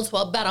century-old,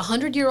 about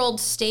 100-year-old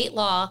state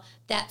law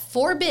that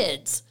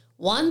forbids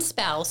one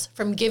spouse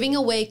from giving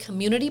away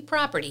community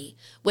property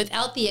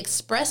without the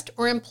expressed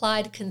or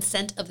implied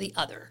consent of the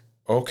other.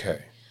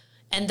 Okay.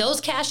 And those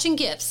cash and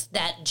gifts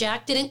that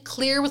Jack didn't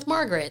clear with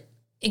Margaret,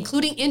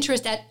 including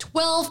interest at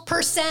 12%.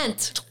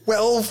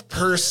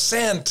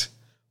 12%.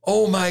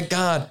 Oh my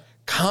God.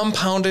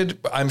 Compounded.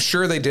 I'm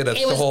sure they did the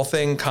whole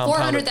thing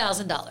compounded.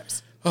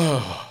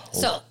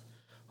 $400,000.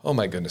 Oh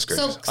my goodness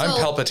gracious. I'm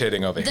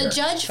palpitating over here. The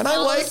judge I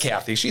like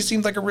Kathie. She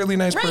seems like a really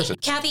nice person.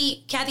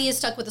 Kathie is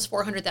stuck with this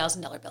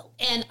 $400,000 bill.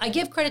 And I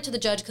give credit to the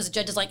judge because the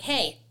judge is like,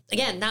 hey,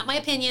 again, not my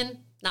opinion,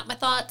 not my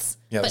thoughts.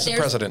 Yeah, but there's the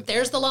precedent.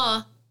 There's the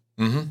law.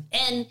 Mm-hmm.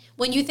 And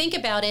when you think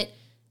about it,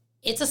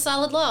 it's a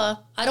solid law.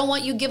 I don't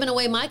want you giving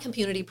away my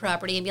community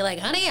property and be like,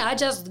 honey, I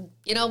just,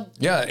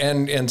 Yeah,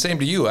 and same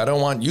to you. I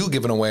don't want you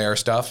giving away our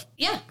stuff.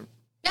 Yeah.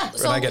 Yeah.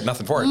 And I get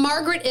nothing for it.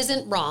 Margaret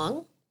isn't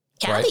wrong.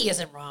 Kathie Right.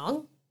 isn't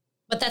wrong.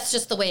 But that's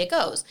just the way it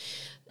goes.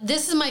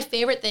 This is my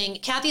favorite thing.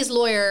 Kathie's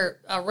lawyer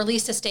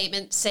released a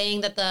statement saying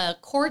that the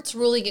court's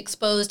ruling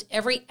exposed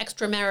every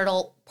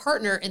extramarital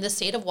partner in the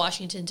state of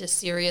Washington to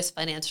serious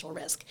financial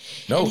risk.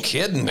 No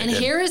kidding. And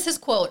here is his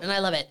quote, and I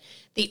love it.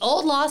 The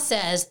old law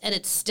says, and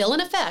it's still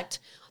in effect,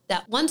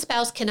 that one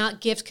spouse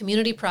cannot gift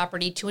community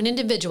property to an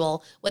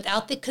individual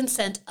without the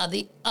consent of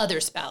the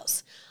other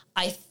spouse.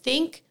 I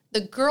think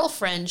the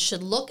girlfriend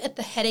should look at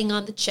the heading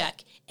on the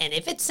check, and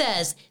if it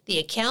says the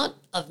account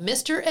of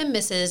Mr. and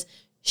Mrs.,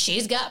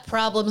 she's got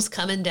problems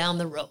coming down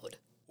the road.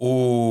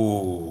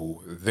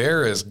 Ooh,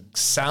 there is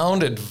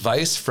sound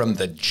advice from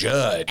the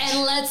judge.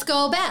 And let's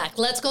go back.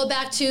 Let's go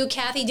back to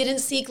Kathie didn't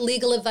seek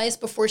legal advice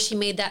before she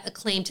made that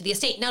claim to the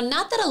estate. Now,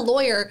 not that a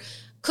lawyer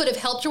could have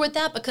helped her with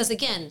that, because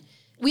again,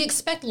 we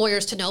expect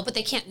lawyers to know, but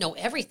they can't know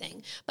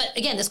everything. But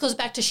again, this goes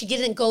back to she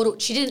didn't.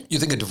 You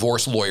think a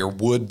divorce lawyer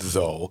would,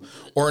 though,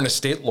 or an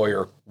estate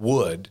lawyer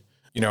would?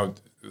 You know,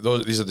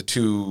 these are the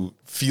two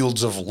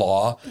fields of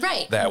law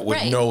that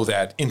would know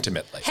that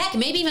intimately. Heck,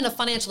 maybe even a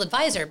financial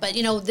advisor. But,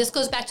 you know, this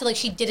goes back to, like,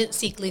 she didn't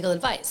seek legal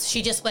advice.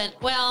 She just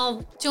went,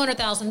 well,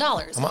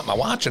 $200,000. I want my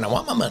watch and I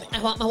want my money.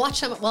 I want my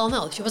watch. Well,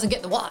 no, she wasn't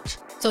getting the watch.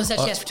 So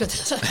instead she asked for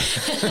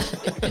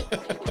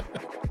 $200,000.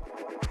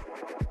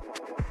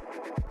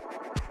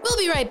 We'll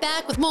be right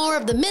back with more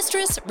of the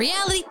Mistress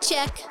Reality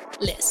Check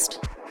List.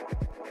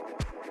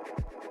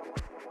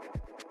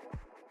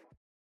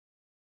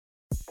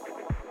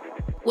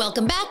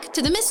 Welcome back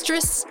to the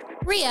Mistress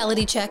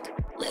Reality Check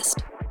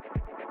List.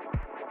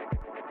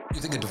 You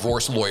think a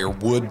divorce lawyer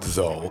would,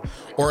 though,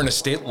 or an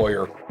estate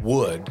lawyer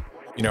would?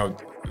 You know,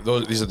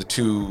 these are the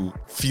two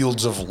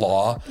fields of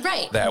law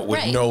that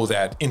would know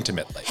that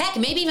intimately. Heck,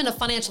 maybe even a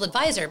financial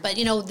advisor. But,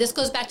 you know, this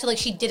goes back to, like,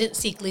 she didn't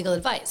seek legal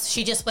advice.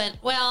 She just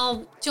went,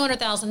 well,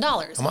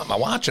 $200,000. I want my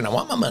watch and I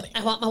want my money.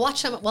 I want my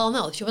watch. Well,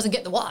 no, she wasn't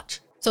getting the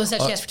watch. So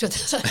instead she asked for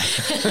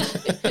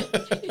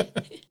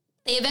 $200,000.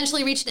 They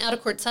eventually reached an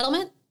out-of-court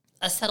settlement.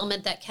 A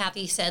settlement that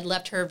Kathie said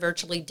left her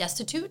virtually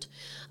destitute.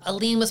 A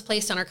lien was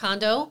placed on her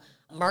condo.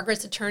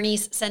 Margaret's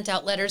attorneys sent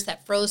out letters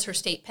that froze her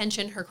state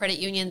pension, her credit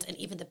unions, and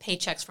even the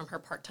paychecks from her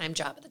part-time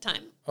job at the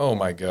time. Oh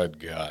my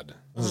God.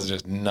 This is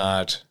just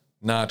not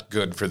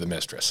good for the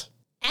mistress.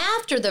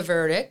 After the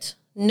verdict,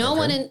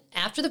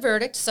 after the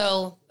verdict,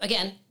 so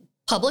again,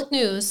 public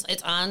news,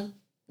 it's on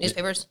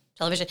newspapers,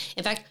 television.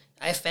 In fact,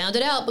 I found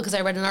it out because I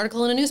read an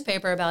article in a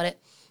newspaper about it.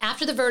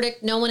 After the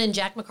verdict, no one in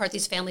Jack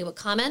McCarthy's family would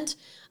comment,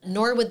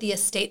 nor would the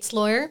estate's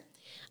lawyer.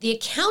 The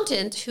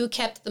accountant who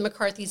kept the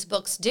McCarthy's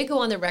books did go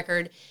on the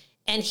record,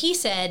 and he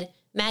said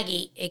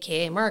Maggie,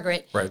 a.k.a.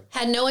 Margaret,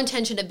 had no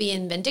intention of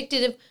being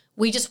vindictive.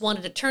 We just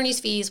wanted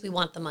attorney's fees. We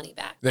want the money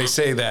back. They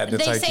say that. And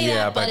it's they like, say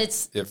yeah, that, but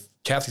it's... If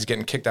Kathie's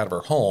getting kicked out of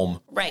her home...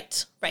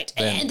 Right.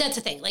 And that's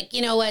the thing. Like,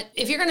 you know what?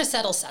 If you're going to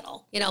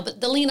settle. You know, but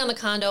the lien on the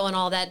condo and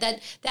all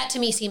that to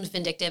me seems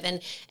vindictive.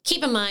 And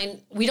keep in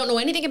mind, we don't know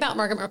anything about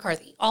Margaret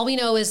McCarthy. All we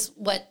know is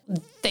what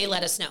they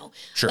let us know.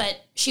 Sure.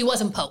 But she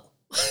wasn't Poe.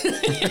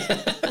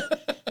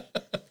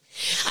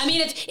 I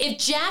mean, if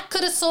Jack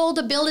could have sold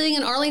a building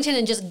in Arlington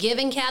and just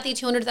given Kathie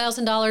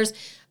 $200,000,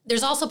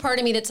 there's also part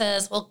of me that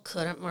says, well,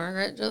 couldn't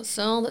Margaret just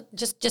sell it,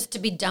 just to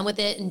be done with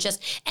it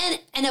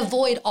and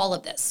avoid all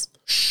of this?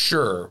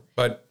 Sure,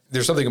 but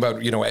there's something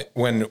about, you know,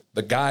 when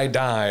the guy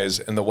dies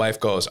and the wife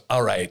goes,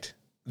 all right,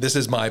 this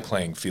is my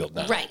playing field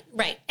now. Right.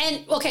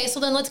 And okay, so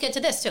then let's get to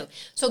this too.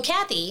 So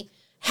Kathie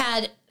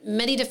had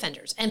many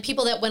defenders and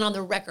people that went on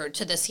the record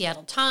to the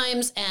Seattle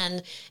Times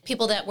and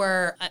people that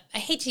were, I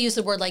hate to use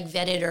the word like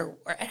vetted or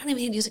I don't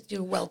even use it to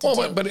do well-to-do.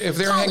 Well, but if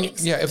they're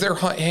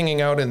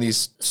hanging out in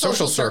these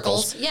social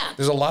circles,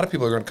 there's a lot of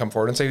people who are going to come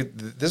forward and say,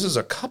 this is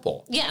a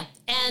couple. Yeah.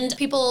 And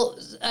people,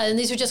 and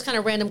these are just kind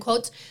of random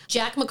quotes,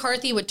 Jack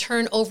McCarthy would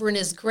turn over in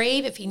his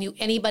grave if he knew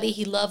anybody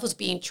he loved was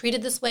being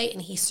treated this way,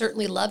 and he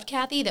certainly loved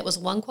Kathie. That was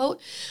one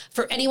quote.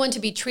 For anyone to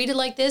be treated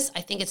like this,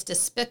 I think it's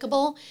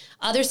despicable.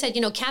 Others said,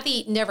 you know,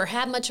 Kathie never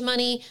had much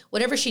money.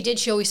 Whatever she did,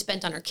 she always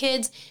spent on her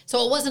kids.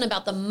 So it wasn't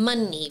about the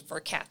money for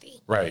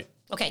Kathie. Right.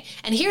 Okay,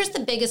 and here's the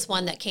biggest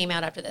one that came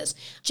out after this.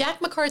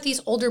 Jack McCarthy's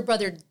older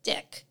brother,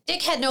 Dick.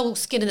 Dick had no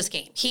skin in this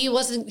game. He's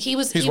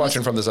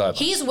watching from the side.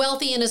 He's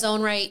wealthy in his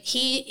own right.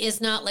 He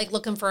is not like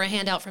looking for a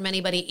handout from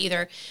anybody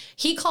either.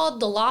 He called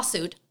the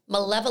lawsuit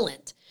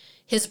malevolent.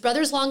 His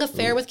brother's long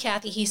affair with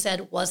Kathie, he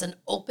said, was an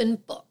open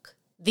book.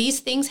 These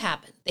things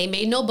happen. They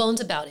made no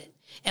bones about it.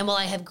 And while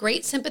I have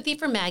great sympathy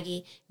for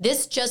Maggie,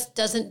 this just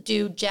doesn't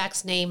do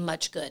Jack's name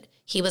much good.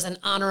 He was an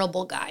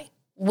honorable guy.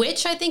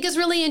 Which I think is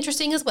really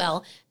interesting as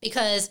well,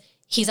 because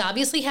he's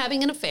obviously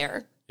having an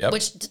affair,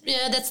 which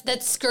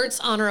that skirts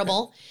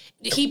honorable.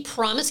 He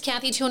promised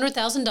Kathie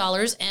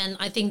 $200,000, and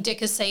I think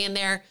Dick is saying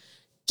there,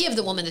 give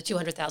the woman the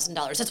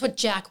 $200,000. That's what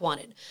Jack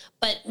wanted.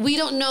 But we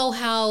don't know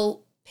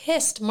how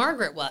pissed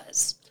Margaret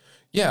was.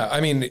 Yeah,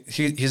 I mean,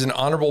 he's an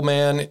honorable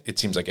man. It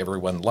seems like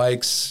everyone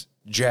likes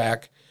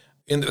Jack.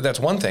 And that's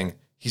one thing.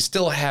 He's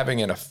still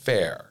having an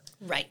affair.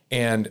 Right.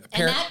 And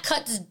that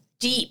cuts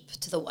deep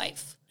to the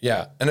wife.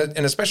 Yeah. And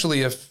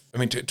especially if, I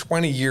mean, a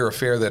 20-year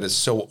affair that is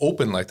so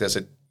open like this,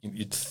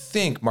 you'd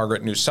think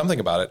Margaret knew something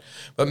about it,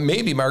 but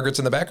maybe Margaret's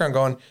in the background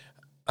going,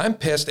 I'm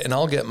pissed and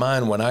I'll get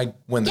mine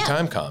when the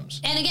time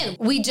comes. And again,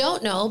 we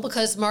don't know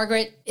because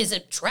Margaret is a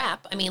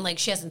trap. I mean, like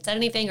she hasn't said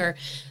anything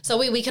so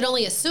we could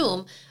only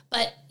assume.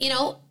 But,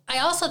 I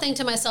also think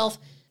to myself,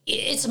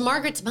 it's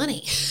Margaret's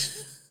money.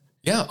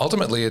 Yeah,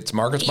 ultimately it's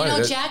Margaret's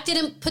money. Jack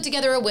didn't put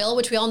together a will,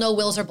 which we all know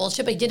wills are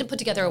bullshit, but he didn't put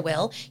together a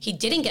will. He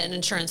didn't get an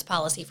insurance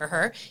policy for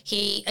her.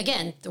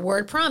 Again, the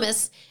word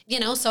promise,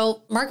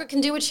 so Margaret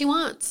can do what she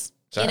wants.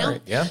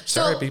 Sorry. Yeah.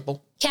 Sorry,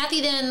 people.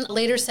 Kathie then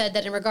later said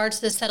that in regards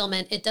to the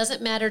settlement, it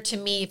doesn't matter to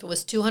me if it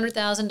was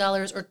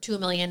 $200,000 or $2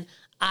 million.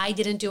 I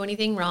didn't do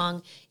anything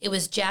wrong. It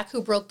was Jack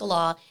who broke the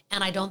law,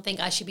 and I don't think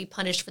I should be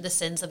punished for the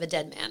sins of a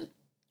dead man.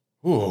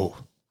 Ooh.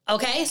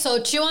 Okay, so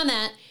chew on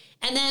that.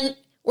 And then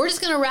we're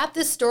just going to wrap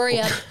this story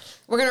up.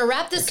 We're going to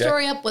wrap this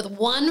story up with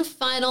one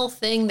final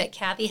thing that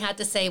Kathie had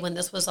to say when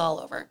this was all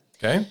over.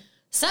 Okay.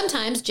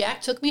 Sometimes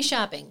Jack took me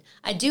shopping.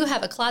 I do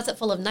have a closet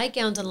full of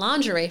nightgowns and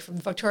lingerie from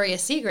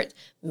Victoria's Secret.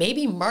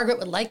 Maybe Margaret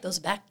would like those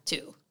back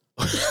too.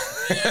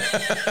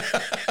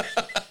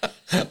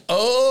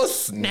 Oh,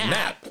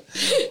 snap.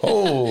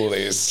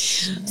 Holy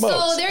smokes.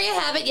 So there you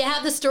have it. You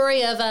have the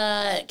story of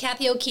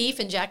Kathie O'Keefe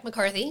and Jack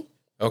McCarthy.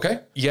 Okay.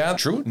 Yeah,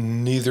 true.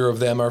 Neither of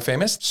them are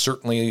famous.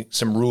 Certainly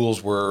some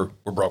rules were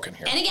broken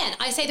here. And again,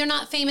 I say they're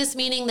not famous,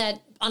 meaning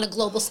that on a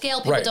global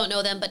scale, people don't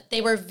know them, but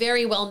they were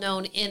very well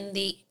known in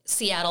the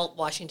Seattle,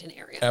 Washington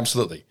area.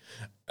 Absolutely.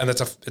 And it's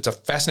a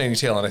fascinating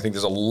tale, and I think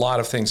there's a lot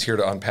of things here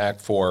to unpack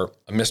for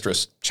a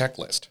mistress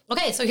checklist.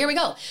 Okay, so here we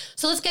go.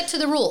 So let's get to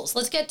the rules.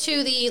 Let's get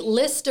to the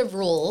list of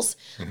rules,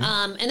 and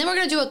then we're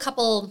going to do a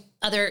couple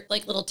other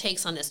little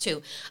takes on this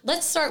too.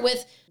 Let's start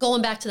with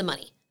going back to the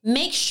money.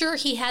 Make sure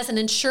he has an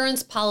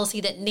insurance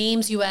policy that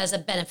names you as a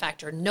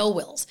benefactor, no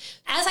wills.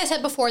 As I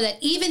said before, that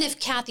even if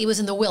Kathie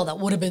was in the will, that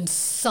would have been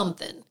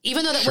something,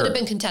 even though that would have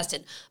been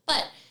contested.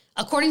 But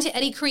according to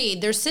Eddie Creed,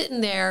 they're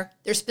sitting there,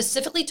 they're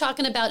specifically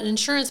talking about an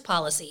insurance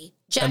policy.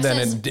 Jack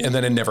says, and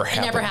then it never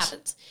happens. It never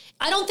happens.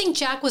 I don't think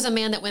Jack was a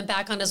man that went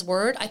back on his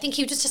word. I think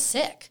he was just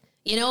sick.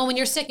 When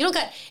you're sick, you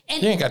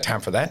ain't got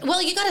time for that.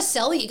 Well, you got to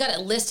sell it. You got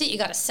to list it. You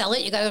got to sell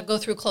it. You got to go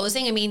through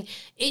closing. I mean,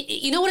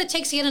 you know what it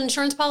takes to get an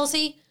insurance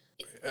policy?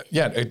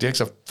 Yeah, it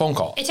takes a phone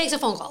call. It takes a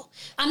phone call.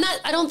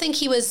 I don't think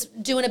he was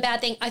doing a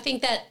bad thing. I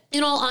think that,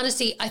 in all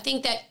honesty, I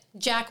think that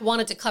Jack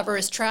wanted to cover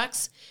his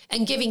tracks,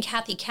 and giving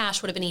Kathie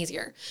cash would have been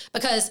easier.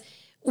 Because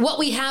what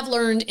we have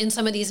learned in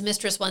some of these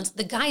mistress ones,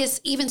 the guy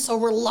is even so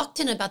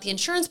reluctant about the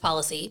insurance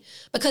policy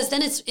because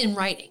then it's in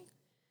writing.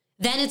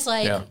 Then it's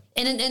like,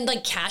 and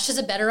like cash is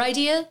a better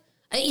idea.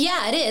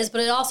 Yeah, it is.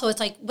 But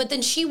but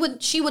then she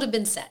would have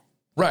been set.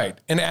 Right.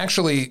 And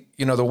actually,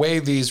 the way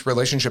these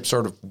relationships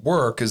sort of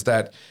work is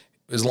that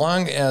as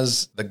long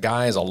as the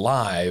guy is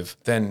alive,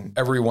 then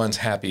everyone's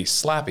happy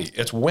slappy.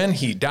 It's when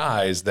he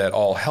dies that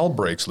all hell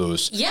breaks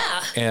loose.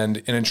 Yeah.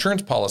 And an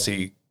insurance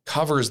policy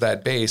covers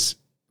that base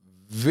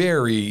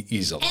very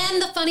easily.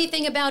 And the funny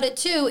thing about it,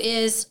 too,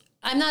 is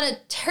I'm not a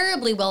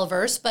terribly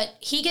well-versed, but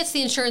he gets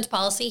the insurance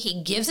policy.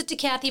 He gives it to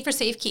Kathie for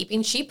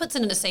safekeeping. She puts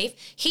it in a safe.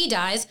 He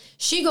dies.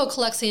 She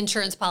collects the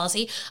insurance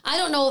policy. I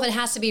don't know if it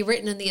has to be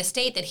written in the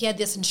estate that he had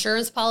this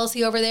insurance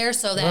policy over there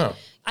so that...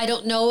 I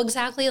don't know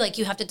exactly.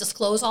 You have to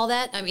disclose all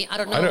that. I mean, I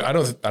don't know. I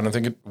don't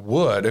think it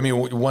would. I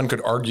mean, one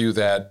could argue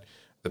that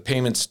the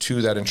payments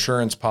to that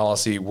insurance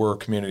policy were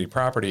community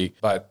property,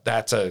 but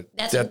that's a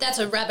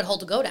rabbit hole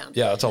to go down.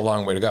 Yeah, that's a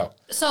long way to go.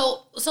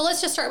 So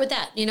let's just start with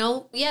that.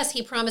 Yes,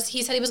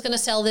 he said he was going to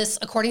sell this,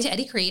 according to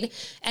Eddie Creed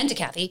and to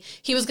Kathie,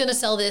 he was going to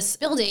sell this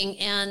building,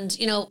 and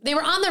they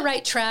were on the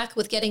right track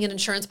with getting an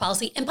insurance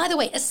policy. And by the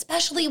way,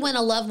 especially when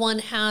a loved one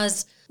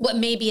has what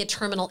may be a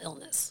terminal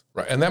illness.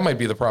 Right. And that might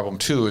be the problem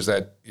too, is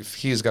that if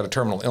he's got a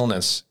terminal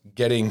illness,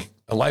 getting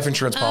a life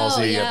insurance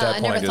policy at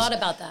that point I never thought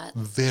about that.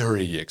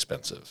 Very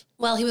expensive.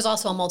 Well, he was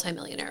also a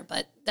multimillionaire,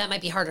 but that might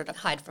be harder to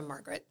hide from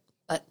Margaret.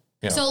 But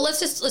so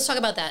let's talk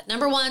about that.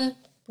 Number one,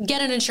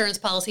 get an insurance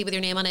policy with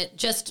your name on it.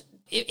 Just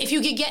if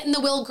you could get in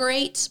the will,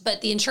 great,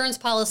 but the insurance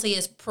policy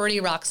is pretty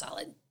rock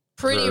solid.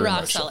 Pretty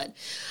rock solid.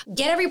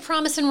 Get every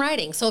promise in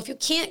writing. So if you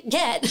can't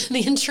get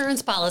the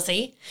insurance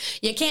policy,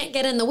 you can't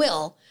get in the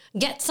will.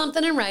 Get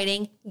something in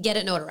writing, get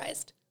it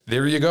notarized.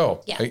 There you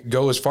go. Yeah.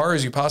 Go as far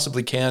as you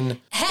possibly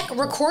can. Heck,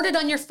 record it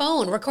on your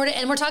phone. Record it.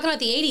 And we're talking about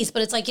the 80s,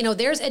 but it's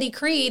there's Eddie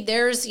Creed,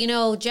 there's,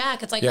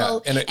 Jack. It's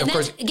of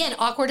course, again,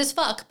 awkward as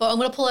fuck, but I'm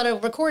going to pull out a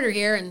recorder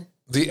here and...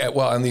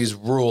 And these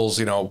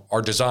rules,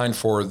 are designed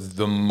for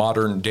the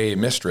modern day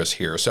mistress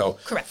here. So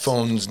correct.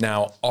 Phones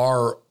now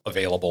are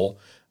available.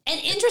 And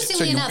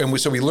interestingly enough...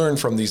 So we learn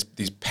from these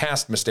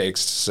past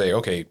mistakes to say,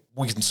 okay,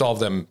 we can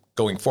solve them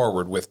going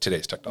forward with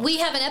today's technology. We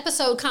have an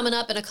episode coming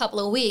up in a couple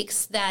of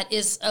weeks that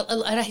is,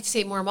 I hate to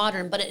say more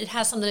modern, but it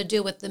has something to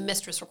do with the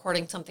mistress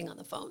recording something on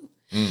the phone.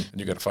 And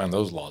you got to find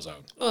those laws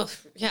out. Oh,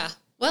 yeah.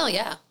 Well,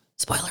 yeah.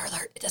 Spoiler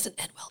alert, it doesn't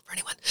end well for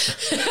anyone.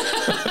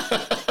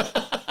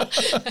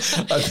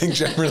 I think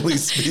generally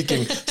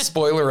speaking,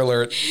 spoiler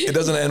alert, it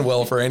doesn't end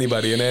well for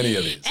anybody in any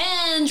of these.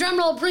 And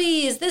drumroll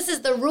please, this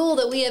is the rule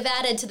that we have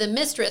added to the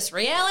mistress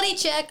reality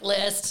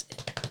checklist.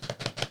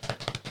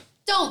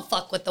 Don't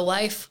fuck with the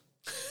wife.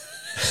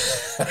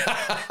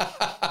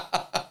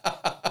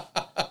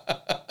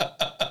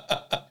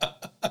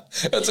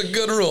 That's a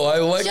good rule. I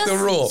like the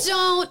rule.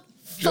 Don't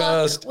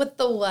fuck with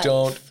the wife.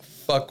 Don't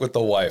fuck with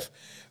the wife.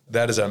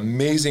 That is an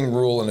amazing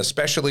rule, and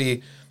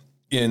especially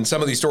in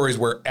some of these stories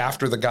where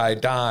after the guy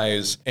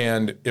dies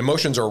and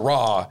emotions are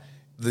raw,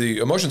 the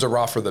emotions are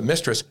raw for the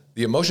mistress.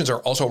 The emotions are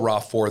also raw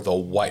for the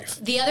wife.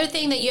 The other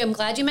thing that I'm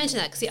glad you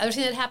mentioned that, because the other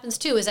thing that happens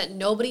too is that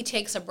nobody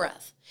takes a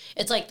breath.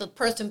 It's like the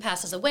person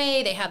passes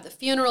away, they have the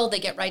funeral, they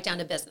get right down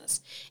to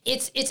business.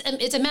 It's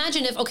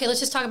imagine if, okay, let's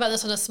just talk about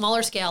this on a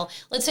smaller scale.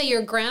 Let's say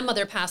your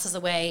grandmother passes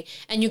away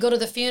and you go to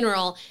the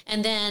funeral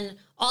and then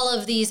all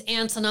of these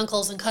aunts and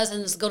uncles and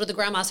cousins go to the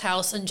grandma's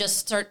house and just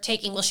start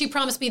taking, well, she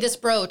promised me this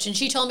brooch and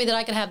she told me that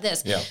I could have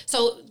this. Yeah.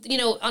 So,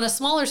 on a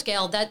smaller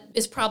scale, that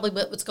is probably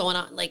what's going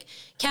on. Like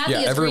Kathie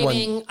is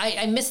grieving,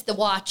 I missed the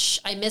watch,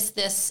 I missed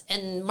this,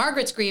 and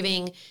Margaret's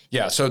grieving.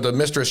 Yeah, so the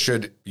mistress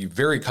should be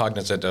very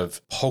cognizant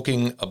of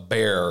poking a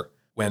bear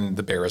when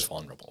the bear is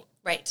vulnerable.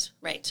 Right.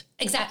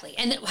 Exactly.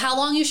 And how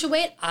long you should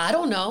wait, I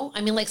don't know.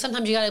 I mean, like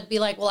sometimes you got to be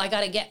like, well, I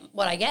got to get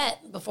what I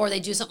get before they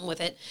do something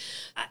with it.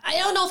 I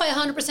don't know if I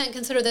 100%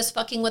 consider this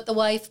fucking with the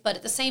wife, but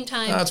at the same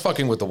time. That's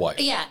fucking with the wife.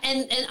 Yeah.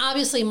 And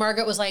obviously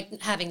Margaret was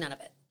like having none of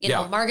it.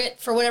 Margaret,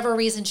 for whatever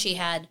reason she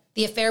had,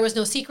 the affair was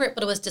no secret,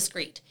 but it was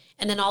discreet.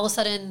 And then all of a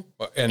sudden,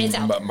 it's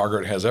out.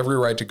 Margaret has every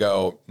right to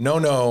go,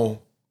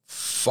 no,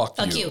 fuck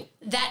you.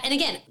 That, and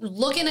again,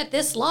 looking at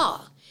this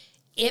law,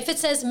 if it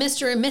says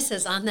Mr. and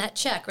Mrs. on that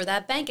check or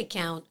that bank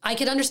account, I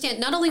could understand.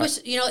 Not only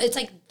was, it's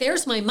like,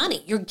 there's my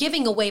money. You're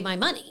giving away my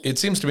money. It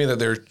seems to me that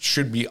there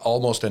should be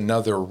almost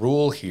another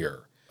rule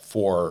here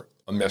for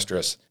a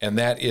mistress, and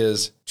that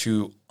is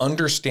to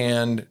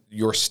understand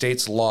your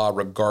state's law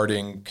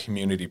regarding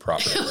community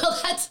property.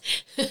 Well, that's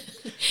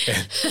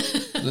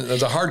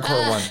a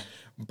hardcore one.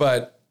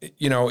 But,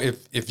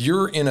 if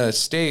you're in a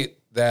state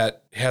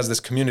that has this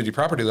community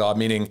property law,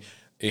 meaning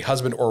a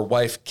husband or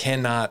wife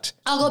cannot...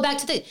 I'll go back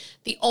to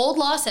the old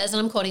law says, and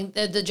I'm quoting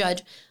the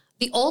judge,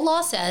 the old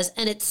law says,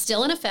 and it's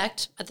still in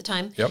effect at the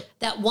time,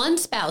 that one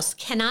spouse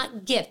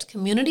cannot gift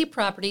community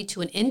property to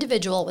an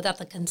individual without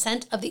the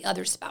consent of the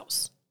other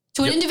spouse.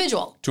 To an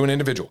individual. To an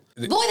individual.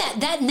 Boy,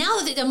 that now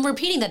that I'm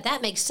repeating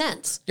that makes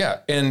sense. Yeah,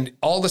 and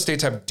all the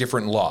states have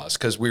different laws,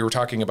 because we were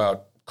talking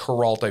about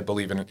Kuralt, I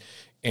believe,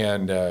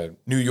 and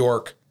New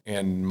York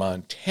and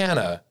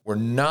Montana were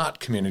not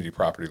community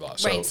property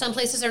laws. Right. Some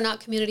places are not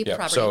community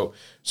property.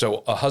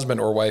 So a husband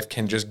or wife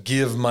can just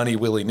give money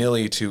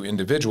willy-nilly to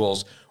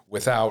individuals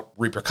without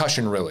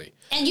repercussion, really.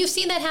 And you've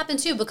seen that happen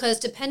too, because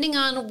depending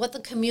on what the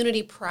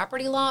community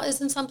property law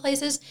is in some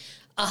places,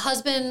 a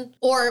husband,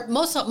 or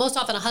most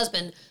often a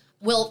husband,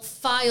 will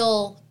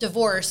file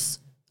divorce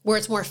where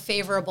it's more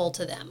favorable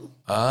to them.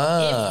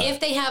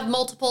 If they have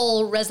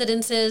multiple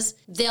residences,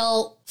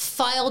 they'll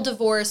file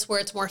divorce where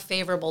it's more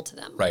favorable to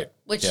them. Right.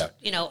 Which, I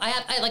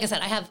like I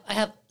said, I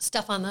have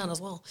stuff on that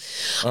as well.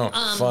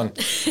 Oh, fun.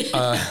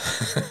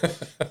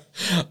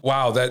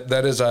 Wow,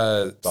 that is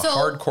a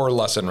hardcore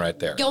lesson right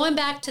there. Going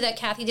back to that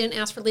Kathie didn't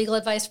ask for legal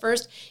advice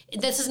first,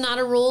 this is not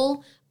a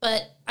rule,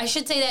 but I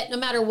should say that no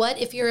matter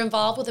what, if you're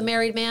involved with a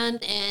married man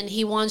and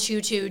he wants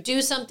you to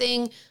do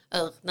something,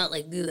 not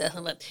like do that,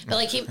 but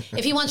like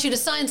if he wants you to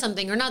sign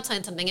something or not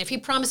sign something, if he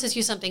promises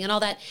you something and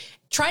all that,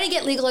 try to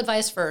get legal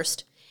advice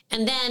first.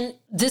 And then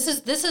this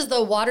is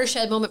the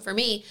watershed moment for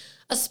me,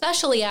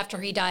 especially after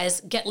he dies,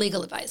 get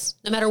legal advice,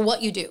 no matter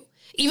what you do.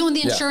 Even with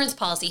the insurance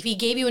policy, if he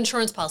gave you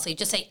insurance policy,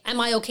 just say, am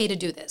I okay to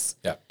do this?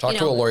 Yeah. Talk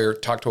to a lawyer,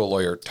 talk to a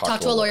lawyer,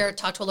 talk to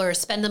a lawyer,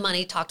 spend the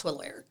money, talk to a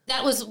lawyer.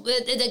 That was,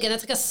 again,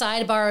 that's like a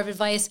sidebar of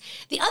advice.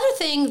 The other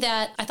thing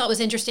that I thought was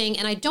interesting,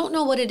 and I don't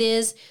know what it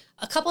is,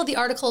 a couple of the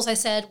articles I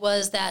said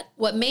was that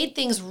what made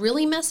things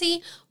really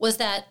messy was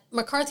that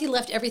McCarthy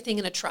left everything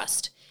in a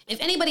trust. If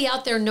anybody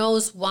out there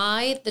knows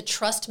why the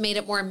trust made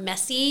it more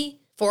messy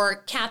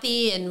for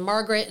Kathie and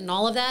Margaret and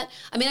all of that.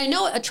 I mean, I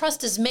know a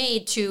trust is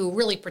made to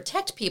really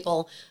protect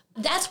people.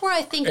 That's where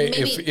I think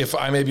maybe... If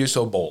I may be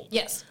so bold.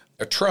 Yes.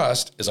 A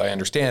trust, as I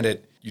understand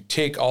it, you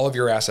take all of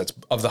your assets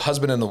of the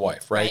husband and the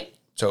wife, right?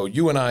 So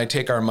you and I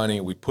take our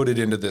money, we put it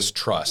into this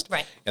trust.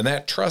 Right. And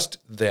that trust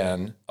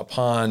then,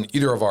 upon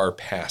either of our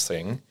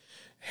passing,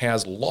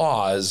 has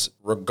laws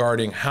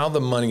regarding how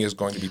the money is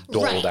going to be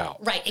doled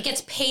out. Right. It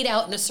gets paid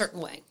out in a certain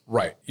way.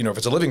 Right. If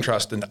it's a living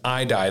trust and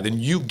I die, then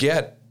you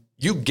get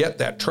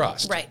that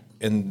trust. Right.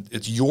 And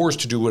it's yours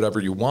to do whatever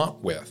you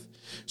want with.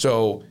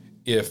 So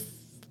if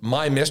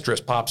my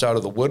mistress pops out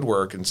of the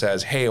woodwork and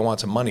says, hey, I want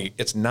some money,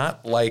 it's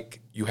not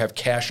like you have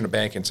cash in a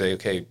bank and say,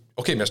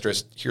 okay,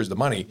 mistress, here's the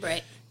money.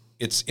 Right.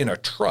 It's in a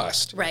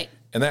trust. Right.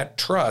 And that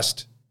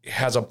trust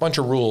has a bunch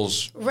of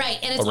rules. Right.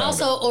 And it's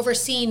also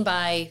overseen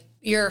by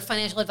your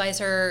financial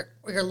advisor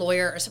or your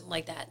lawyer or something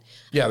like that.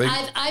 Yeah,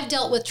 I've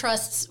dealt with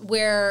trusts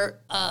where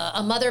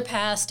a mother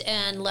passed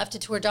and left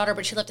it to her daughter,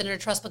 but she left it in her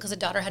trust because the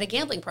daughter had a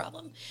gambling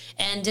problem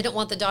and didn't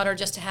want the daughter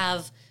just to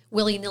have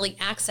willy-nilly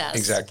access.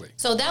 Exactly.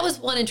 So that was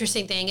one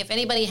interesting thing. If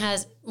anybody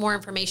has more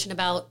information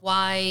about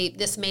why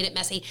this made it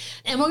messy.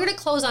 And we're going to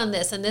close on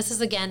this. And this is,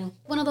 again,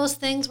 one of those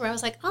things where I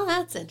was like, oh,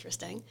 that's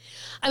interesting.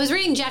 I was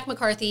reading Jack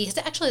McCarthy. His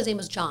name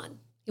was John.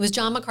 He was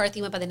John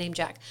McCarthy, went by the name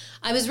Jack.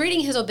 I was reading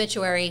his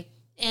obituary.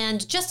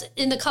 And just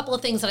in the couple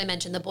of things that I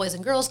mentioned, the Boys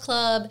and Girls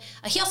Club,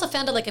 he also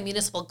founded like a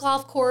municipal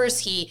golf course.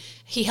 He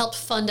helped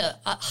fund a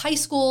high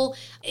school.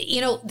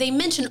 You know, they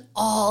mention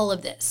all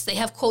of this. They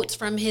have quotes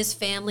from his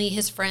family,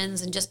 his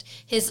friends, and just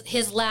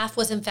his laugh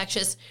was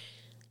infectious.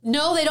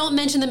 No, they don't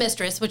mention the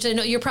mistress, which I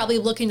know you're probably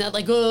looking at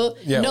like, oh,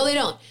 yeah. No, they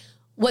don't.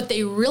 What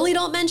they really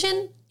don't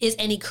mention is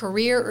any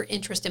career or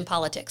interest in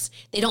politics.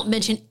 They don't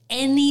mention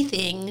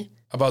anything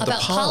about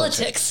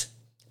politics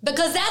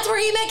because that's where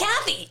he met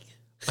Kathie.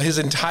 His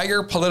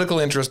entire political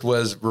interest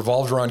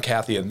revolved around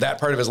Kathie, and that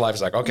part of his life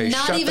is like, okay,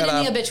 not shut that up. Not even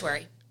in the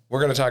obituary. We're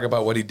going to talk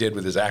about what he did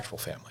with his actual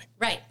family.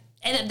 Right.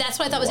 And that's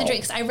what I thought was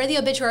interesting, because I read the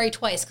obituary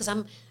twice, because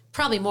I'm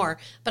probably more,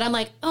 but I'm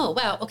like, oh,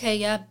 wow, okay,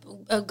 yeah,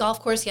 a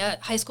golf course, yeah,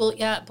 high school,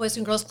 yeah, Boys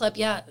and Girls Club,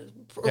 yeah.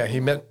 Yeah, he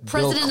met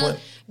President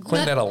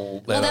Clinton at a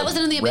well, that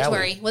wasn't in the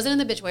obituary. Rally. Wasn't in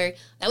the obituary.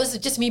 That was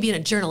just me being a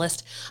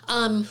journalist.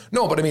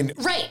 No, but I mean,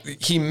 right.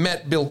 He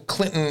met Bill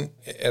Clinton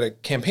at a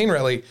campaign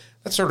rally.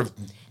 That's sort of...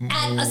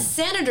 At a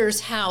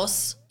senator's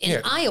house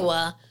in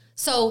Iowa.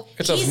 So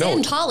he's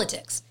in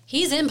politics.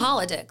 He's in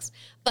politics.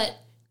 But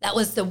that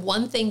was the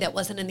one thing that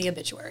wasn't in the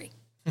obituary.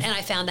 And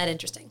I found that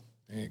interesting.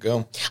 There you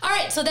go. All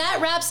right, so that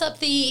wraps up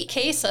the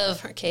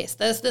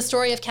the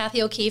story of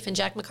Kathie O'Keefe and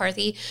Jack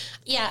McCarthy.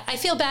 Yeah, I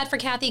feel bad for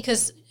Kathie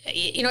because,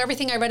 you know,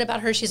 everything I read about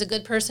her, she's a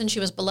good person.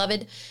 She was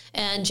beloved,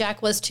 and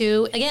Jack was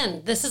too.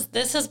 Again, this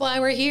is why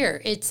we're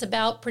here. It's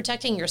about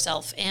protecting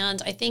yourself.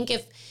 And I think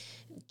if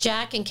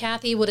Jack and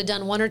Kathie would have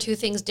done one or two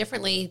things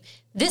differently,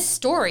 this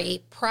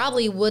story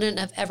probably wouldn't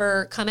have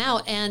ever come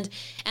out. And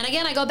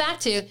again, I go back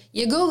to,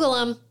 you Google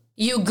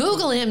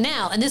him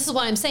now. And this is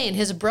why I'm saying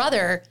his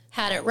brother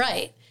had it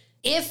right.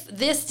 If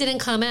this didn't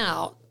come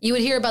out, you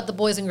would hear about the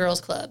Boys and Girls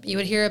Club. You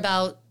would hear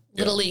about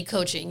Little League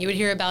coaching. You would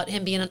hear about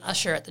him being an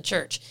usher at the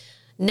church.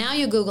 Now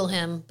you Google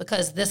him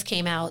because this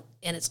came out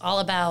and it's all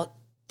about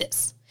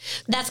this.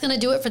 That's going to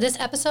do it for this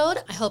episode.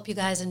 I hope you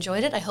guys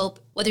enjoyed it. I hope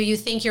whether you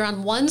think you're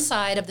on one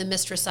side of the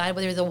mistress side,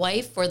 whether you're the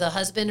wife or the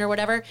husband or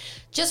whatever,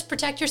 just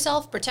protect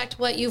yourself, protect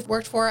what you've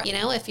worked for. You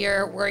know, if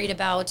you're worried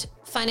about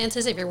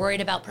finances, if you're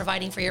worried about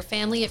providing for your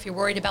family, if you're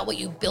worried about what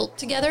you built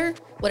together,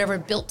 whatever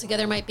built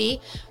together might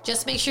be,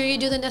 just make sure you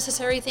do the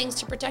necessary things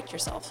to protect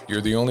yourself.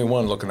 You're the only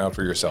one looking out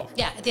for yourself.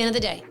 Yeah, at the end of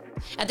the day.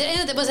 At the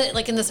end of was it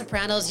like in The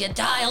Sopranos, you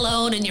die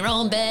alone in your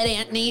own bed,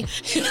 Anthony?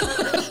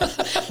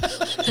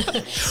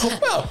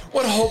 Well,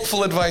 what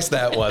hopeful advice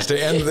that was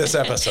to end this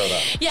episode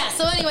on. Yeah,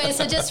 so anyway,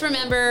 so just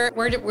remember,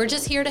 we're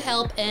just here to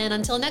help. And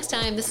until next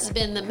time, this has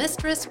been the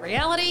Mistress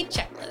Reality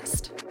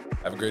Checklist.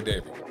 Have a great day,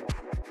 everyone.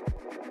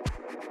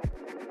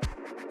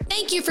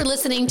 Thank you for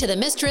listening to the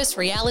Mistress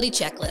Reality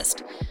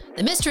Checklist.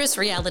 The Mistress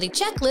Reality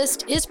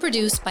Checklist is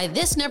produced by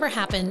This Never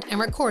Happened and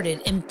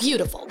recorded in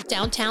beautiful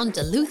downtown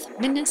Duluth,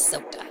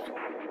 Minnesota.